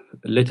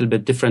little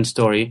bit different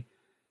story.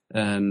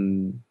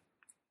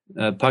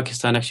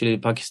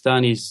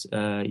 Pakistanis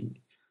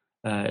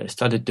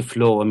started to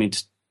flow.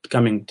 It's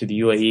coming to the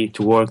UAE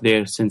to work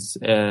there since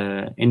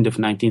end of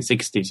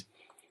 1960s,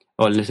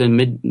 or little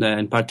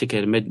in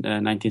particular mid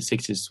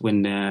 1960s,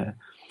 when the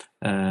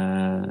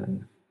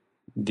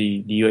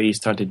UAE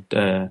started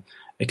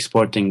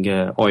exporting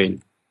oil.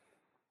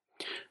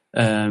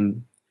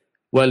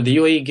 Well, the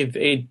UAE gave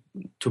aid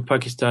to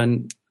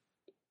Pakistan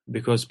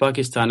because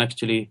Pakistan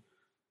actually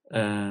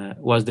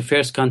was the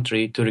first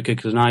country to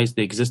recognize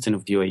the existence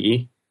of the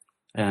UAE,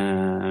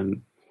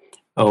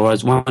 or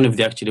was one of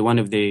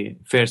the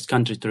first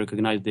countries to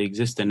recognize the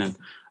existence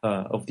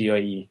of the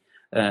UAE.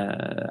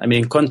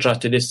 In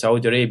contrast to this,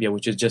 Saudi Arabia,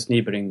 which is just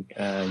neighboring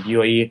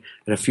UAE,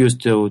 refused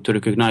to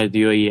recognize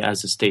the UAE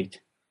as a state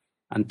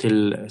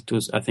until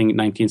I think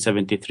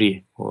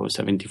 1973 or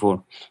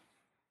 74.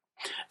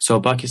 So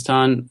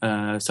Pakistan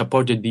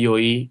supported the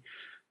UAE,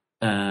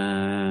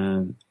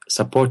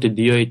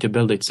 to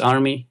build its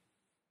army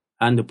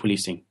and the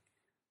police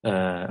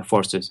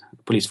forces.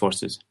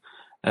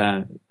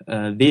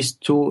 These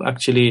two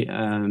actually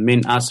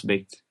main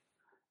aspects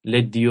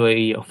led the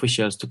UAE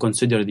officials to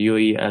consider the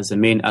UAE as a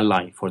main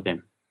ally for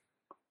them.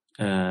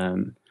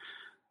 And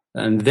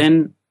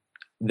then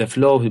the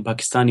flow of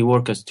Pakistani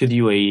workers to the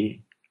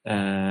UAE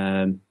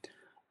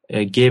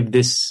gave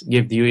the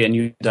UAE a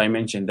new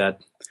dimension,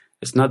 that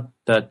it's not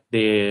that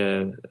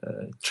they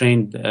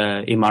trained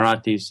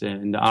Emiratis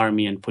in the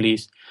army and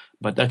police,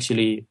 but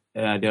actually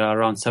there are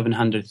around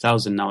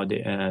 700,000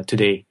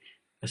 today,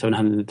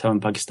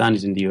 700,000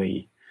 Pakistanis in the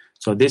UAE.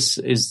 So this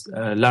is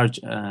a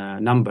large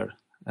number.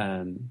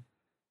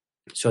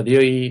 So the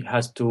UAE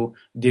has to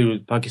deal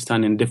with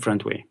Pakistan in a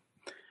different way.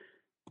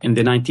 In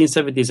the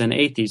 1970s and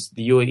 80s,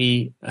 the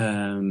UAE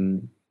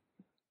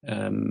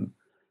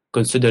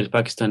considered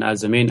Pakistan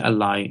as a main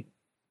ally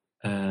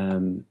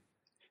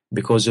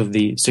because of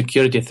the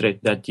security threat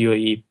that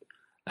UAE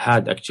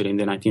had actually in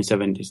the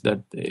 1970s,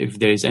 that if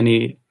there is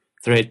any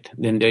threat,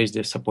 then there is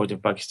the support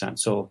of Pakistan.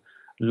 So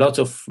lots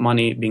of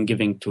money being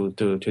given to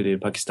the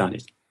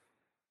Pakistanis.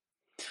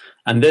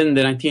 And then in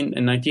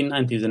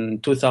 1990s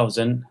and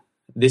 2000,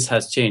 this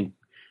has changed.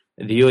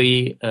 The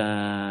UAE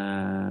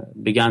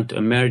began to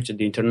emerge at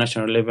the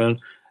international level,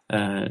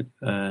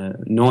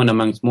 known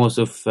amongst most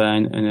of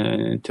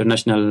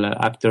international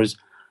actors.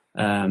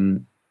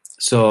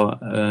 So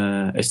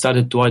it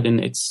started to widen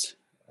its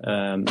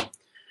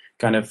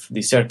kind of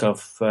the circle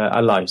of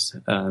allies.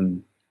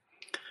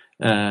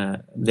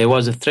 There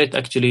was a threat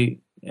actually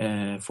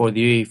for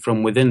the UAE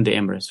from within the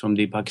Emirates, from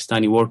the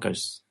Pakistani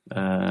workers,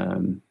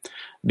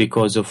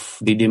 because of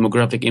the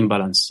demographic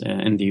imbalance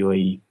in the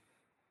UAE.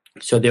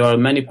 So there are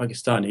many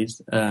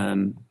Pakistanis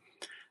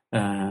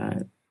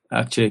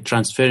actually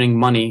transferring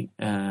money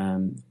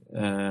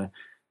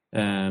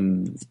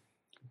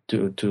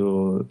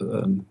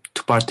to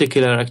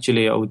particular,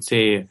 actually, I would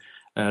say,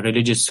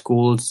 religious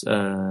schools,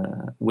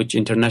 which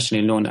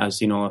internationally known as,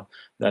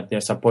 that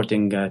they're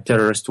supporting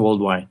terrorists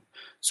worldwide.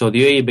 So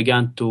the UAE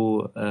began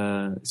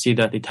to see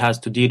that it has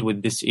to deal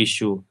with this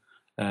issue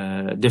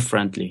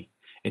differently.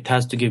 It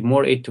has to give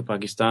more aid to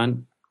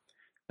Pakistan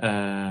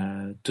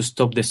to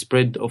stop the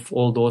spread of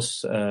all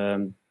those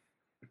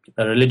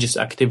religious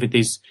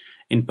activities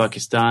in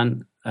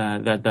Pakistan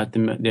that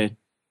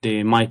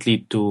they might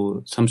lead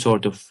to some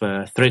sort of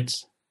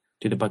threats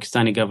to the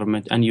Pakistani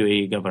government and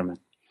UAE government,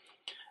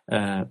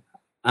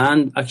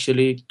 and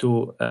actually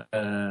to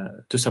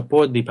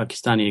support the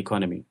Pakistani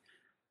economy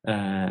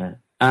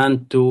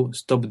and to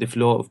stop the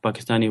flow of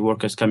Pakistani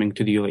workers coming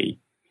to the UAE,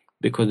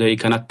 because they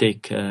cannot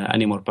take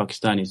any more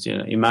Pakistanis.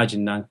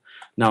 Imagine that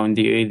now in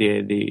the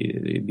UAE,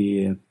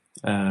 the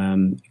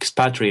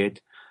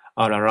expatriate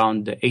are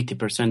around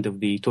 80% of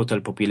the total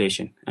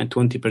population, and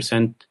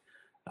 20%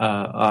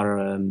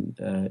 are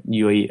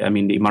UAE, I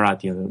mean the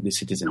Emirati, the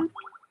citizen.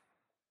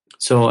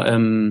 So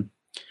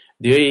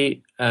the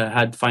UAE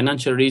had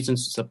financial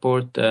reasons to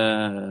support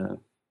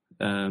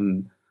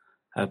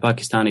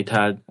Pakistan. It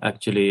had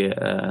actually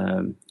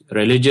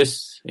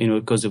religious,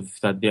 because of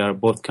that they are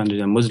both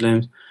countries are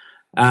Muslims,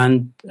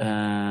 and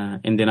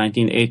in the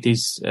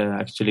 1980s,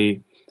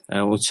 actually,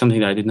 was something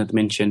that I did not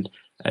mention,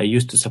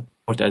 used to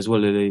support as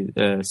well the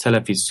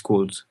Salafi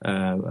schools,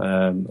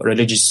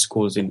 religious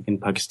schools in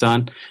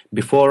Pakistan,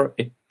 before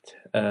it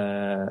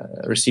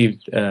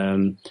received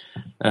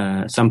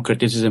some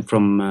criticism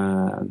from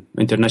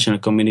international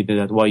community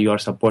that why you are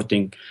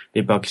supporting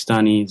the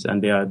Pakistanis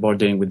and they are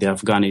bordering with the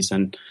Afghanis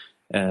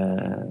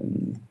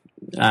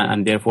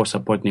and therefore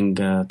supporting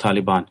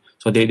Taliban.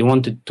 So they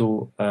wanted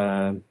to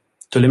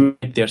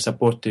limit their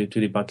support to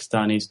the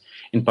Pakistanis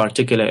in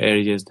particular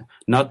areas,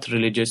 not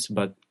religious,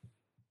 but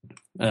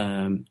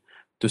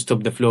to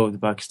stop the flow of the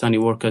Pakistani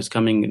workers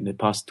coming in the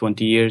past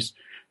 20 years,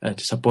 to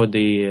support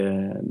the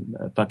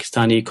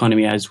Pakistani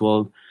economy as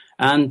well,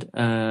 and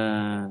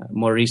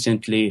more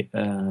recently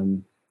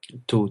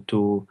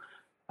to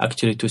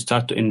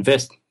start to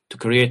invest, to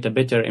create a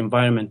better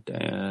investment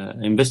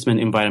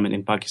environment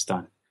in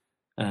Pakistan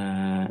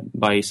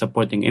by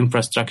supporting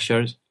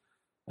infrastructures,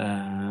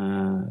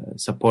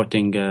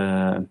 supporting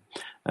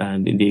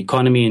the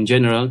economy in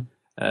general,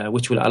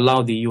 which will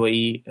allow the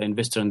UAE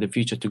investor in the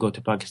future to go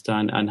to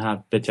Pakistan and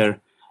have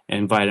better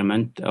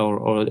environment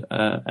or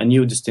a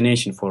new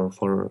destination for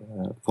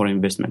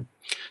investment.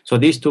 So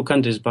these two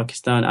countries,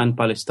 Pakistan and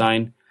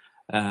Palestine,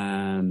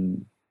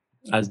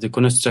 as the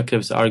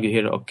constructives argue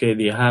here, okay,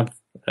 they have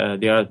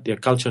their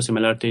cultural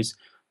similarities,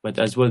 but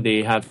as well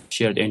they have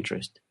shared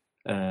interest.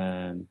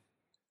 The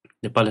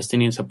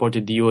Palestinians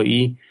supported the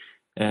UAE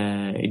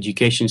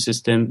education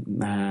system,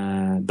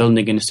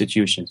 building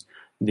institutions.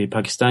 The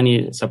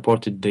Pakistani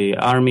supported the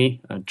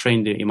army,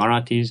 trained the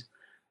Emiratis,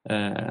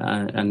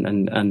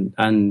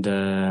 and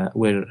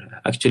were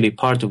actually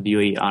part of the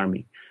UAE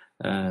army.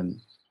 And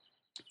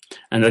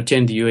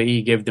return, the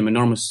UAE gave them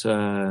enormous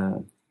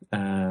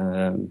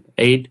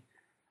aid,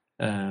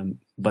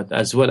 but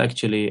as well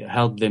actually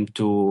helped them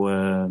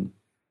to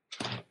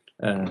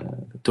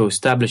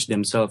establish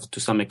themselves to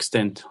some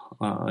extent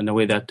in a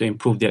way that to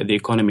improve the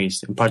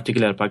economies, in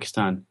particular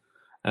Pakistan.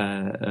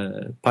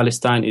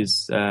 Palestine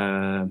is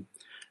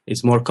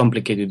more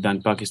complicated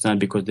than Pakistan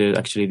because they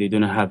do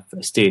not have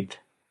a state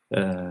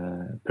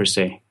per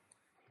se.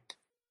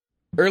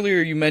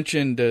 Earlier you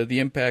mentioned the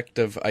impact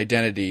of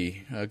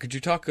identity. Could you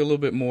talk a little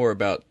bit more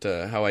about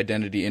how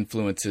identity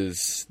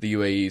influences the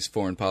UAE's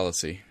foreign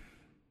policy?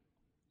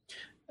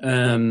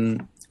 The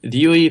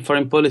UAE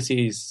foreign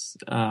policy is,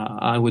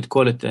 I would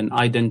call it an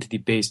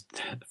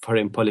identity-based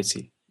foreign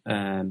policy.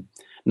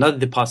 Not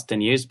the past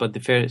 10 years, but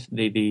in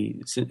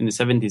the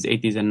 70s,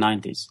 80s, and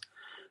 90s.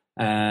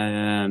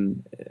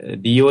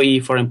 The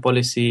UAE foreign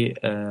policy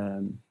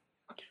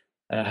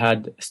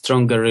had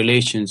stronger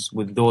relations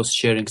with those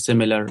sharing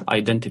similar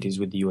identities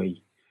with the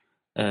UAE.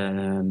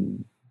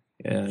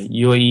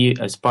 UAE,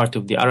 as part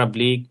of the Arab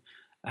League,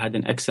 had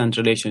an excellent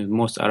relation with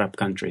most Arab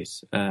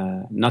countries,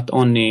 not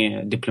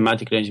only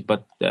diplomatic relations,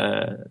 but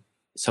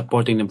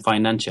supporting them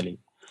financially.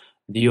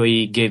 The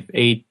UAE gave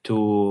aid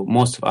to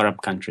most of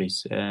Arab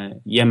countries,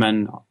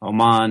 Yemen,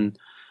 Oman,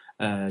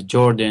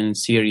 Jordan,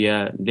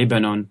 Syria,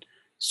 Lebanon,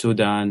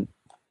 Sudan,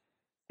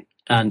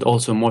 and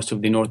also most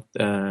of the North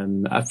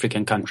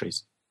African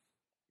countries.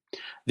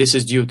 This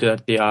is due to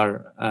that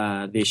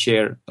they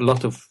share a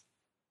lot of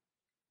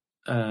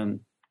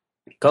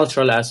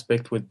cultural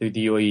aspect with the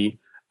UAE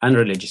and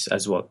religious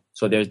as well.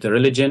 So there's the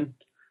religion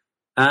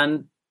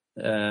and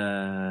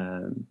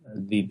the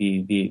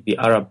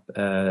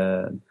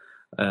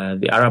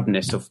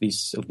Arabness of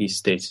these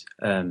states.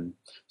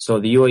 So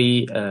the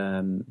UAE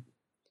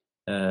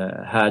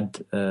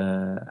had,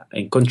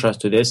 in contrast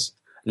to this,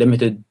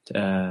 limited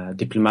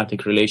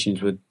diplomatic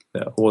relations with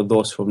all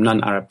those from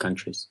non-Arab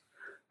countries.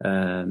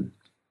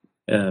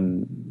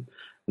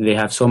 They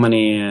have so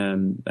many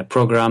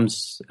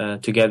programs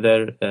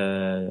together,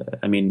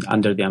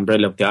 under the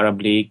umbrella of the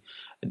Arab League,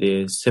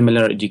 the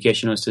similar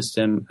educational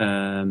system,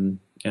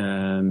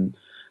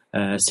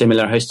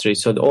 similar history.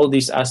 So all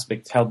these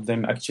aspects help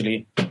them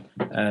actually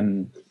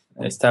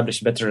establish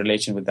better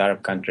relations with the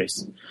Arab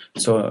countries.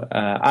 So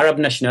Arab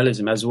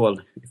nationalism as well,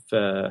 if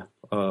I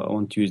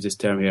want to use this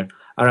term here,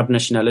 Arab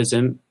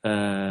nationalism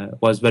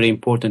was very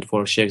important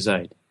for Sheikh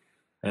Zayed.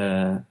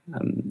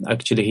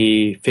 Actually,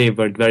 he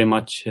favored very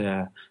much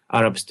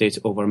Arab states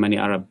over many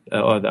Arab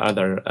or the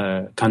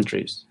other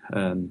countries,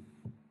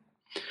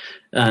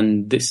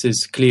 and this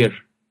is clear.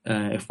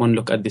 If one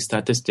look at the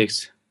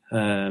statistics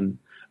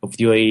of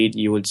the UAE,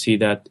 you will see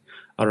that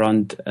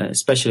around,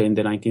 especially in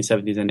the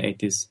 1970s and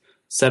 80s,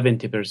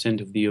 70%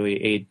 of the UAE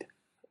aid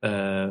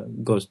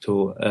goes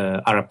to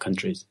Arab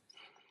countries,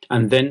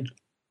 and then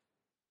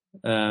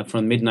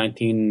from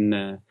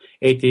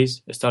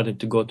mid-1980s started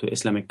to go to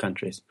Islamic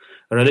countries.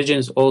 Religion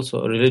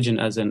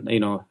as an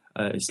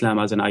Islam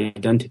as an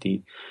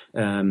identity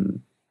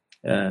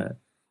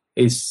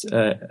is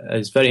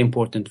very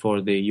important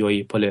for the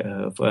UAE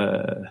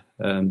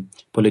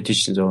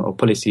politicians or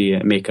policy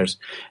makers.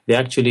 They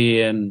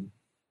actually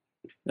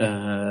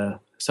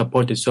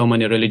supported so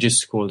many religious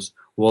schools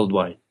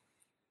worldwide.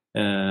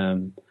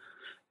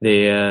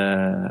 They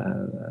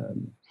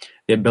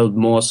built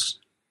mosques.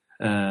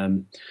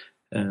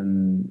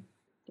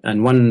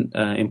 And one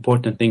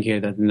important thing here,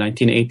 that in the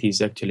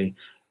 1980s, actually,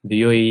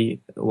 the UAE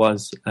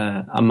was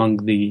among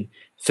the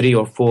 3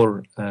 or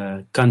 4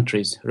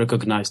 countries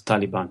recognized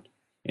Taliban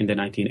in the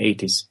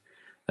 1980s.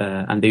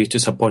 And they used to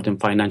support them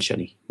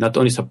financially. Not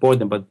only support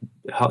them, but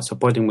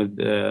support them with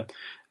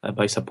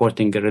by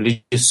supporting the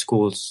religious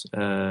schools,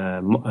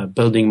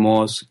 building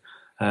mosques,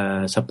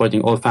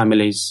 supporting all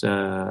families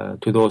to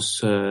those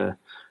who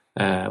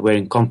were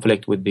in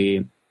conflict with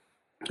the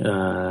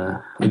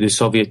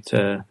Soviet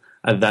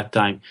at that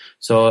time.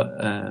 So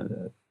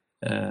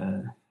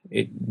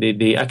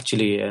they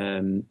actually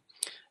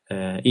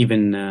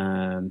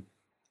even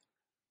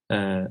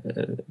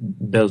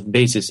built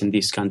bases in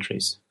these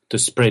countries to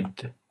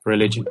spread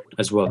religion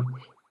as well.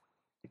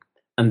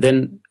 And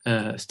then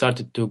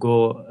started to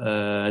go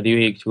the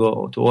UAE to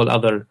go to all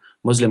other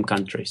Muslim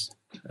countries.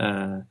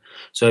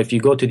 So if you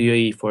go to the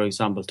UAE, for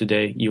example,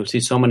 today, you'll see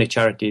so many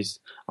charities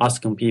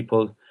asking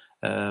people,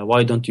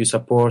 why don't you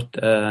support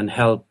and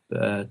help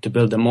to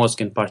build a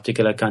mosque in a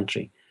particular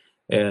country,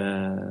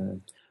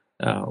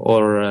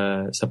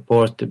 or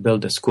support to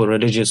build a school,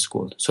 religious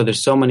school. So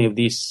there's so many of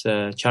these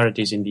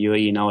charities in the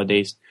UAE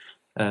nowadays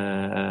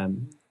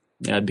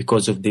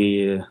because of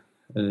the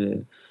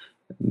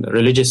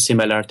religious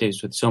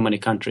similarities with so many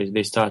countries.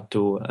 They start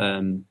to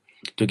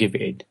give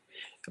aid.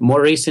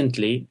 More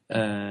recently,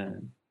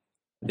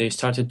 they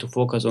started to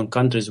focus on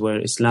countries where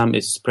Islam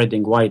is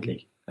spreading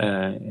widely.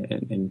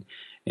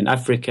 In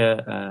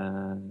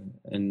Africa,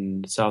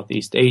 in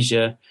Southeast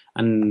Asia,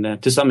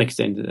 and to some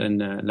extent in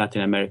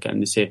Latin America.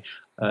 And they say,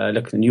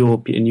 look, new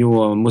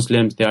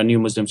Muslims, they are new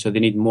Muslims, so they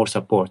need more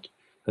support.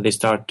 So they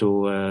start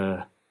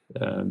to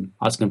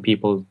asking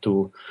people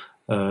to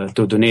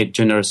donate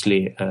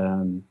generously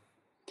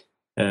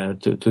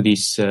to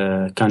these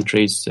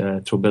countries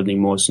through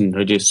building mosques and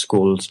religious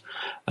schools,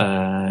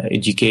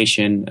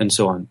 education, and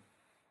so on.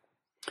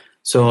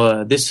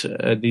 So this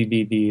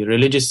the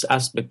religious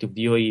aspect of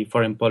the UAE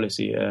foreign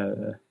policy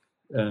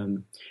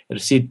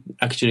received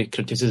actually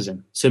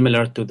criticism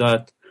similar to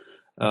that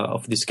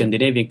of the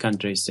Scandinavian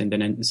countries in the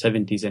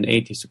 70s and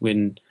 80s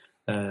when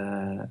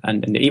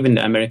and even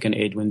the American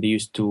aid, when they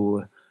used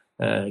to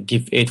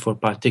give aid for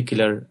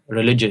particular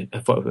religion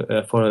for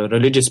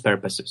religious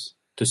purposes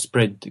to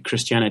spread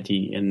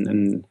Christianity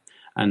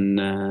and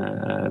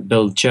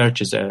build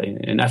churches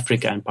in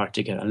Africa in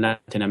particular and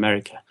Latin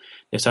America.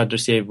 They started to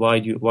say, why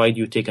do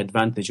you take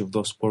advantage of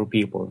those poor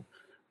people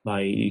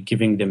by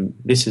giving them?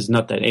 This is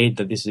not an aid,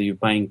 that this is you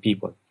buying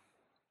people.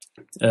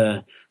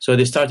 So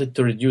they started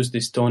to reduce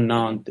this tone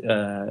now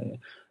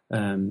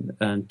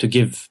and to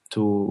give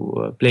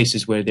to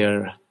places where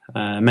there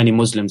are many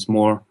Muslims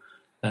more,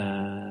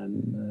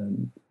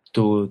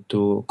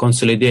 to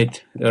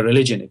consolidate the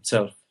religion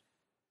itself,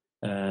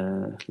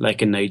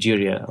 like in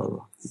Nigeria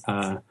or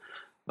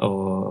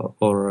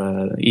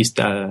East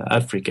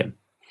Africa.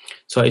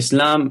 So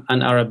Islam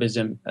and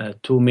Arabism,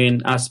 two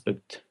main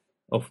aspects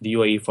of the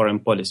UAE foreign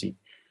policy.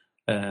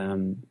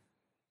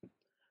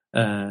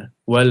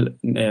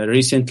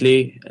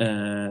 Recently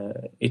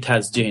it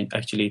has changed.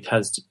 Actually, it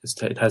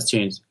has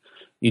changed.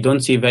 You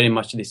don't see very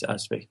much this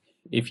aspect.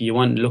 If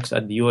one looks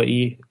at the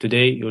UAE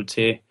today, you would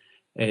say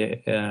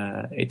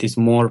it is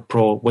more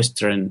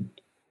pro-Western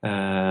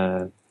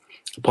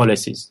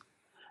policies.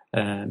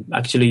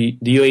 Actually,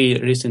 the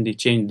UAE recently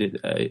changed.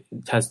 It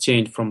has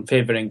changed from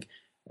favoring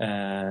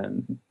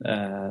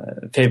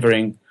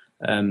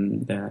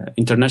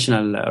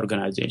international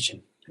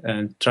organization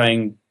and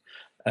trying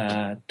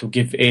to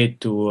give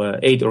aid to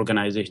aid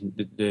organizations,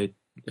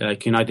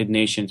 like United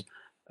Nations,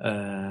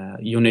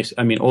 UNICEF.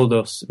 I mean, all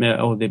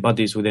the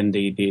bodies within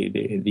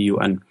the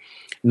UN,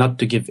 not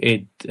to give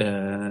aid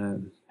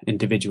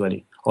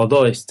individually.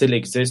 Although it still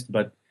exists,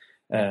 but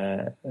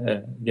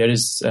there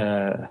is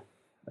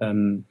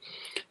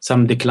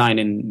some decline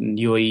in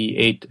UAE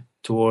aid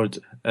toward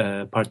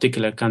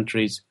particular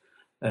countries,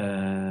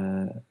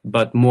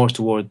 but more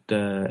toward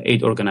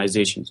aid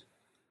organizations.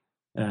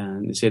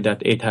 They say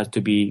that aid has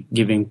to be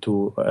given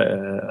to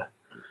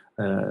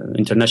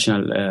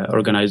international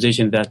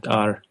organizations that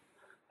are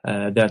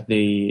that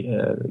they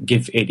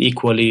give aid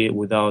equally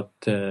without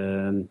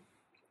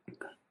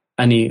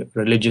any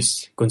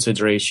religious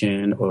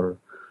consideration or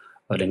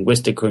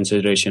linguistic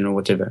consideration or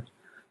whatever.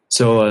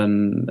 So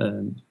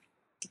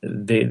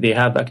they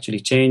have actually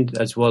changed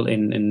as well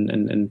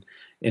in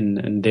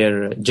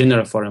their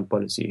general foreign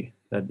policy,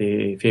 that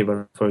they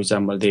favor. For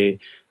example, they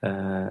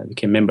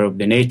became member of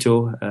the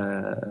NATO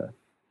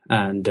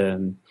and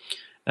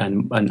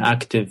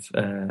active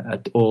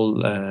at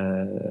all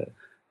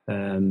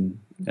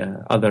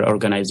other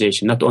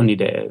organizations, not only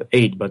the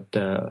aid but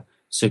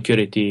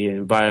security,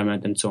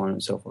 environment, and so on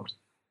and so forth.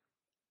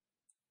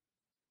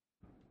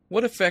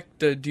 What effect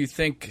do you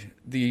think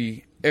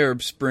the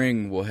Arab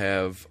Spring will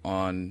have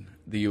on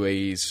the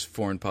UAE's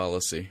foreign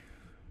policy?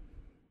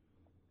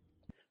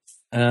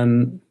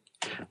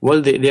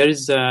 Well, there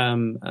is.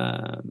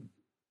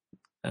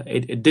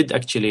 It did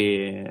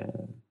actually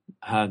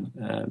have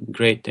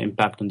great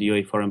impact on the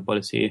UAE foreign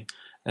policy.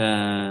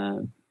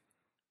 The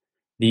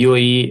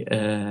UAE,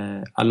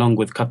 along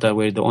with Qatar,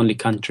 were the only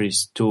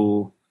countries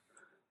to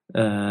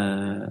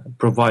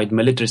provide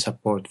military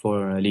support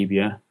for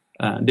Libya.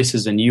 This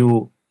is a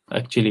new,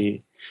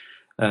 actually,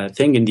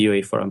 thing in the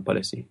UAE foreign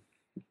policy.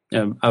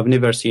 I've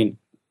never seen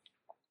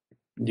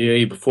the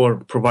UAE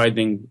before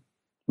providing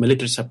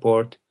military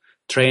support,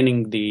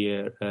 training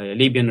the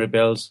Libyan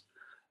rebels,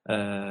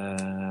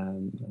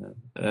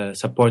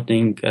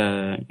 supporting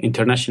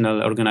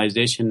international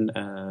organization.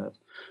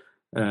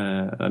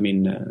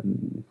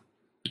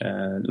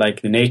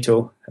 Like the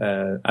NATO.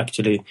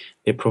 Actually,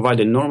 they provide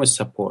enormous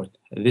support.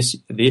 This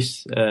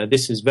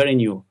is very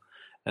new.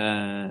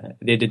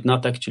 They did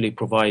not actually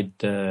provide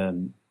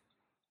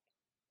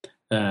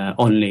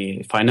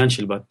only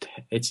financial, but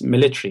it's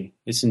military.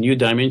 It's a new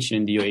dimension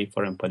in the UAE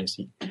foreign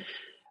policy.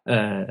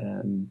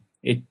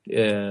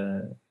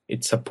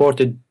 It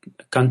supported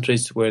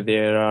countries where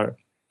there are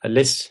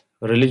less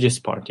religious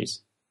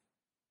parties.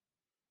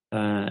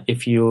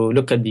 If you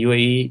look at the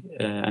UAE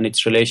and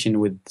its relation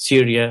with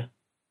Syria,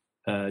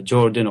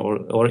 Jordan,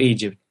 or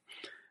Egypt,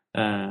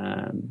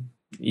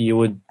 you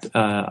would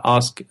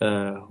ask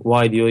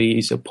why the UAE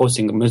is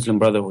opposing the Muslim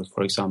Brotherhood,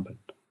 for example.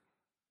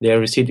 They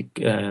have received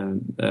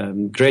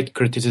great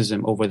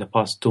criticism over the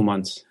past 2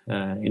 months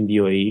in the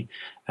UAE.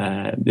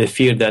 They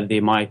fear that they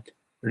might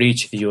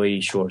reach the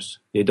UAE shores.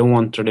 They don't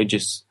want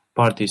religious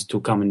parties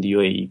to come in the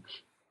UAE,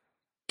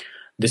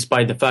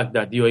 despite the fact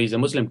that the UAE is a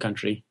Muslim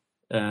country,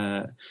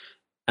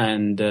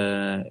 and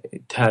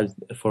it has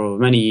for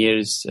many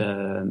years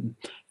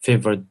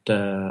favored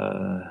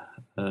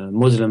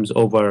Muslims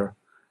over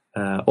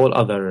all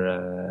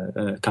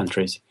other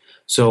countries.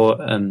 So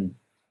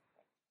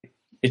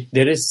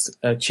there is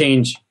a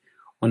change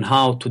on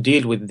how to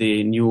deal with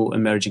the new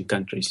emerging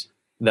countries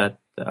that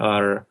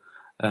are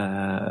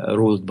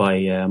ruled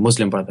by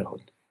Muslim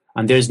Brotherhood.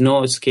 And there is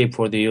no escape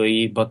for the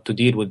UAE but to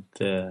deal with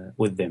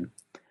them.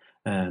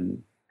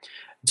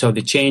 So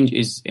the change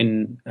is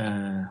in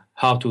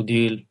how to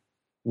deal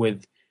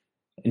with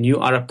new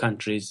Arab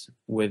countries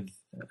with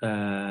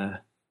a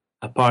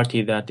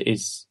party that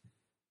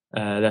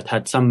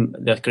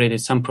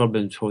created some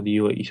problems for the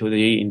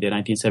UAE in the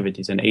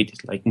 1970s and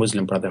 80s, like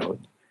Muslim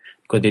Brotherhood,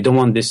 because they don't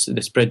want the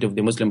spread of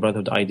the Muslim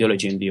Brotherhood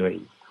ideology in the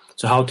UAE.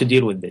 So how to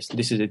deal with this?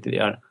 This is it. They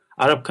are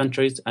Arab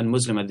countries and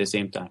Muslim at the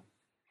same time.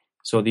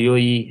 So the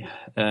UAE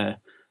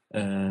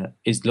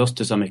is lost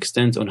to some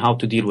extent on how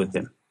to deal with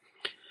them.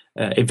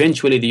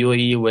 Eventually, the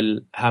UAE will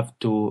have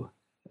to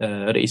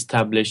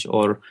reestablish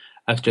or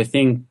actually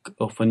think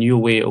of a new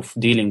way of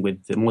dealing with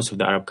most of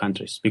the Arab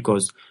countries,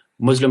 because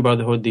Muslim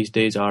Brotherhood these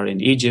days are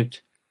in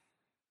Egypt,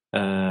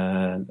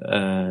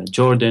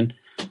 Jordan,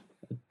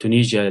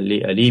 Tunisia,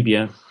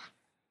 Libya,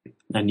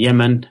 and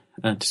Yemen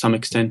to some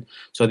extent.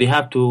 So they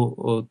have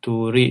to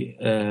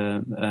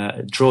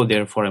draw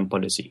their foreign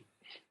policy.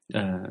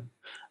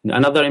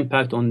 Another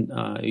impact on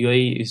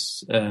UAE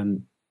is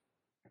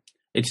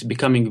it's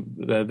becoming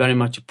very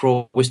much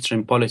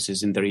pro-Western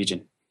policies in the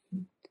region.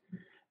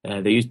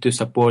 They used to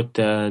support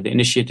the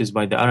initiatives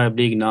by the Arab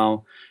League.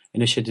 Now,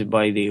 initiated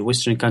by the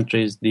Western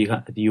countries, the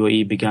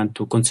UAE began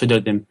to consider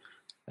them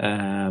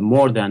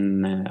more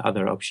than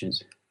other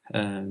options.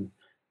 The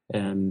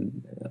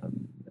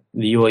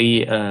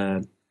UAE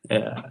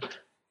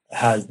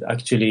has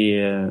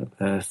actually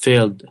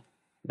failed,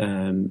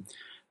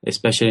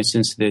 especially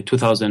since the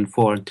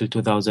 2004 until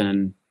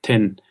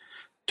 2010,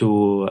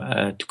 to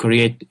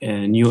create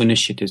new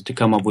initiatives, to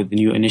come up with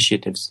new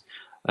initiatives,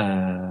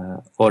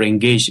 or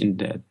engage in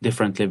the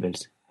different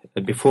levels.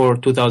 Before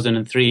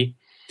 2003,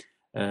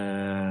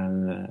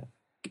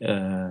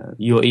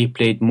 UAE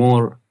played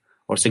more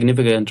or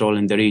significant role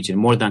in the region,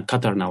 more than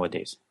Qatar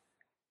nowadays.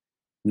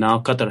 Now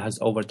Qatar has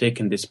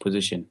overtaken this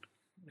position.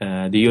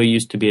 The UAE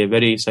used to be a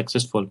very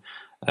successful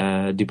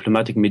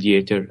diplomatic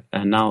mediator,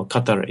 and now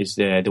Qatar is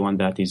the one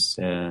that is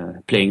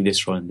playing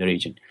this role in the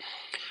region.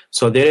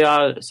 So there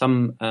are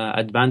some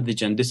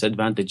advantages and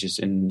disadvantages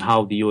in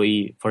how the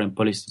UAE foreign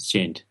policy has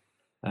changed.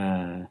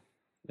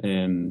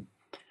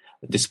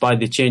 Despite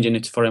the change in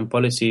its foreign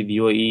policy, the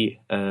UAE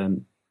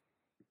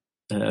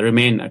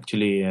remain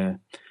actually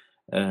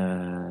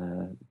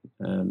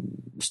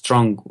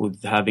strong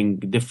with having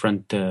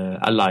different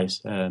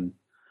allies.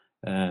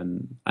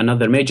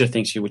 Another major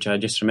thing which I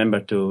just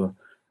remember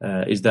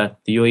is that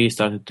the UAE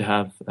started to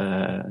have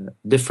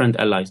different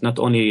allies. Not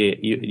only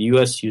the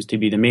US used to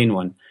be the main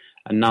one,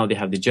 and now they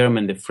have the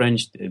German, the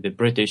French, the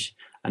British,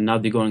 and now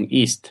they're going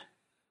east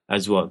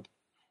as well.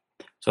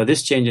 So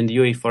this change in the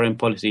UAE foreign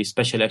policy,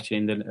 especially actually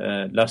in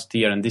the last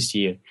year and this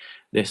year,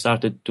 they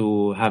started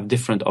to have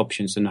different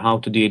options on how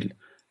to deal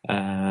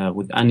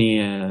with any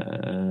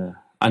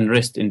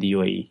unrest in the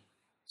UAE.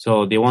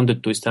 So they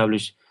wanted to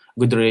establish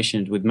good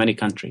relations with many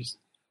countries,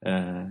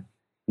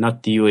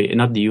 not the UAE,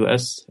 not the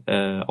US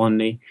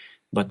only,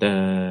 but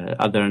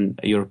other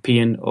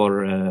European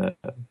or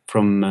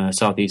from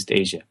Southeast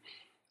Asia.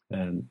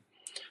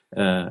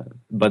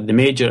 But the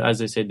major,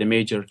 as I said, the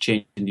major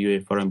change in the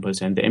UAE foreign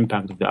policy and the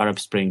impact of the Arab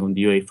Spring on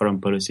the UAE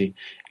foreign policy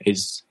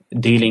is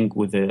dealing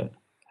with the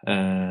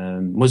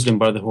Muslim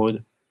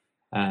Brotherhood.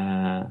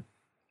 They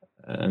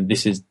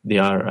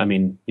are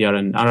in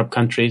Arab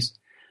countries.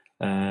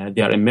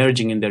 They are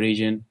emerging in the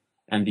region,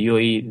 and the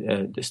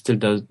UAE still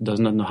does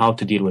not know how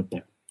to deal with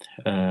them.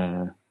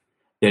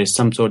 There is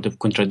some sort of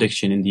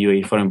contradiction in the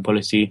UAE foreign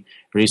policy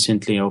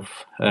recently of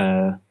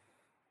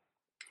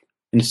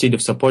instead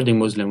of supporting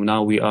Muslim,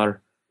 now we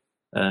are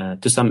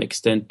to some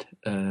extent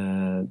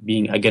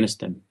being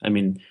against them. I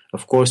mean,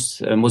 of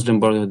course, Muslim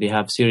Brotherhood, they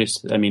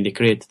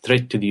create a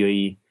threat to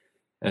the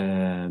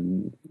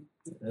UAE,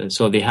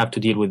 so they have to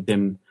deal with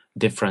them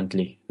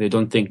differently. They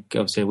don't think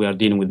of, say, we are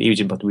dealing with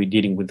Egypt, but we're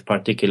dealing with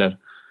particular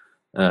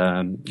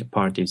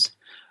parties.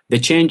 The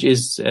change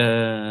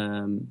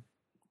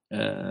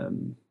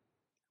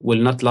will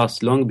not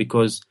last long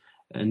because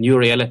new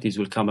realities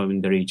will come up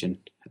in the region.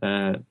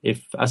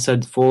 If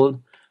Assad fall,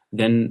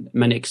 then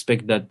many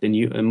expect that the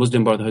new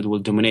Muslim Brotherhood will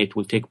dominate,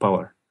 will take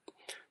power.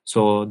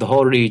 So the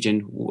whole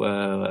region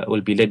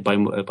will be led by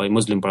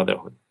Muslim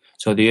Brotherhood.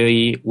 So the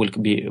UAE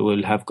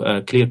will have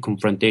a clear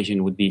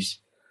confrontation with this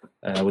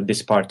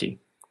party.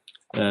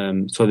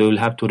 So they will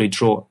have to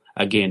redraw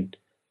again,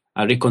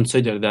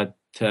 reconsider that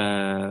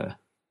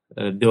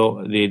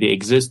though they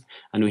exist,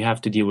 and we have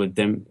to deal with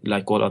them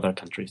like all other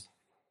countries.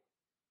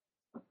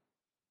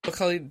 Well,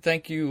 Khalid,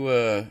 thank you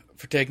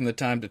for taking the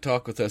time to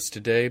talk with us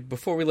today.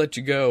 Before we let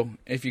you go,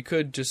 if you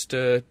could just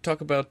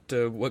talk about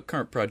what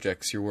current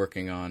projects you're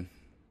working on.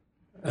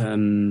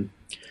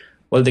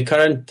 Well, the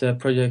current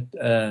project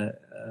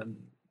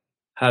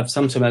have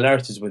some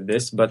similarities with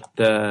this, but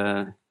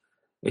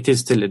it is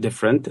still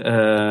different.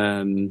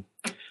 I'm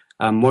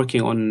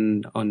working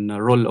on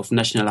a role of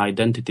national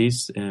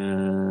identities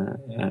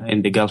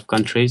in the Gulf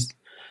countries,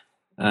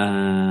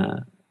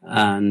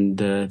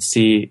 and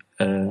see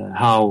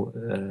how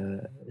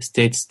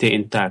states stay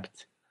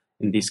intact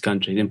in these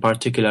countries. In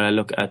particular, I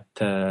look at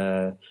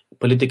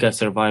political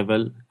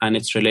survival and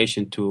its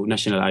relation to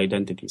national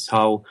identities,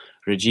 how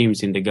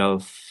regimes in the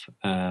Gulf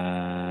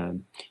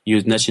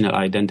use national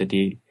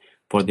identity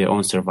for their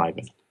own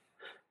survival.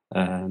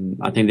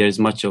 I think there is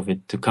much of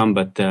it to come,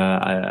 but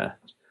I'm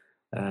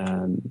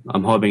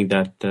hoping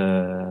that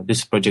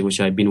this project, which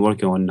I've been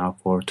working on now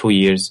for 2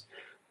 years,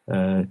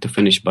 to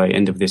finish by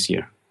end of this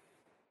year.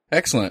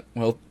 Excellent.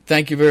 Well,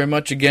 thank you very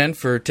much again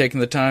for taking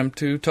the time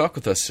to talk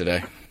with us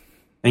today.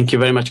 Thank you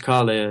very much,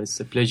 Carl. It's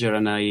a pleasure,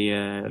 and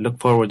I look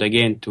forward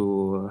again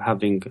to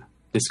having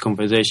this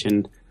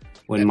conversation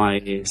when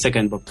my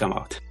second book comes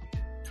out.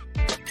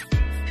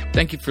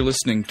 Thank you for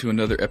listening to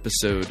another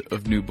episode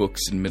of New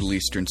Books in Middle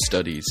Eastern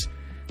Studies.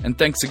 And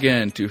thanks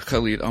again to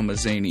Khalid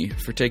Al-Mazani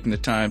for taking the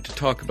time to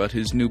talk about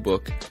his new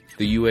book,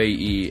 The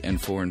UAE and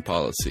Foreign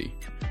Policy.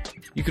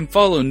 You can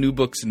follow New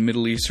Books in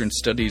Middle Eastern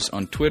Studies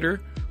on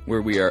Twitter,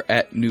 where we are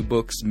at New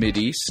Books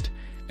Mideast,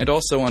 and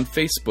also on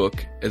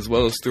Facebook, as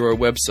well as through our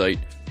website,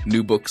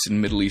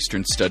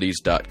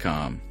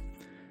 newbooksinmiddleeasternstudies.com.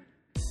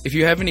 If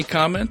you have any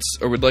comments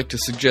or would like to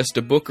suggest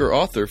a book or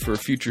author for a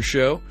future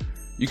show,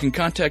 You can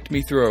contact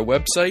me through our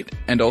website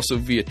and also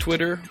via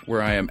Twitter,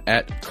 where I am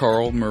at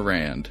Carl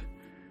Morand.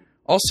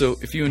 Also,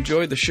 if you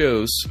enjoy the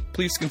shows,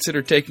 please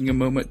consider taking a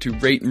moment to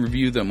rate and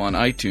review them on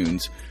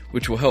iTunes,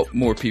 which will help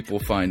more people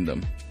find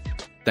them.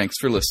 Thanks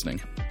for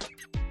listening.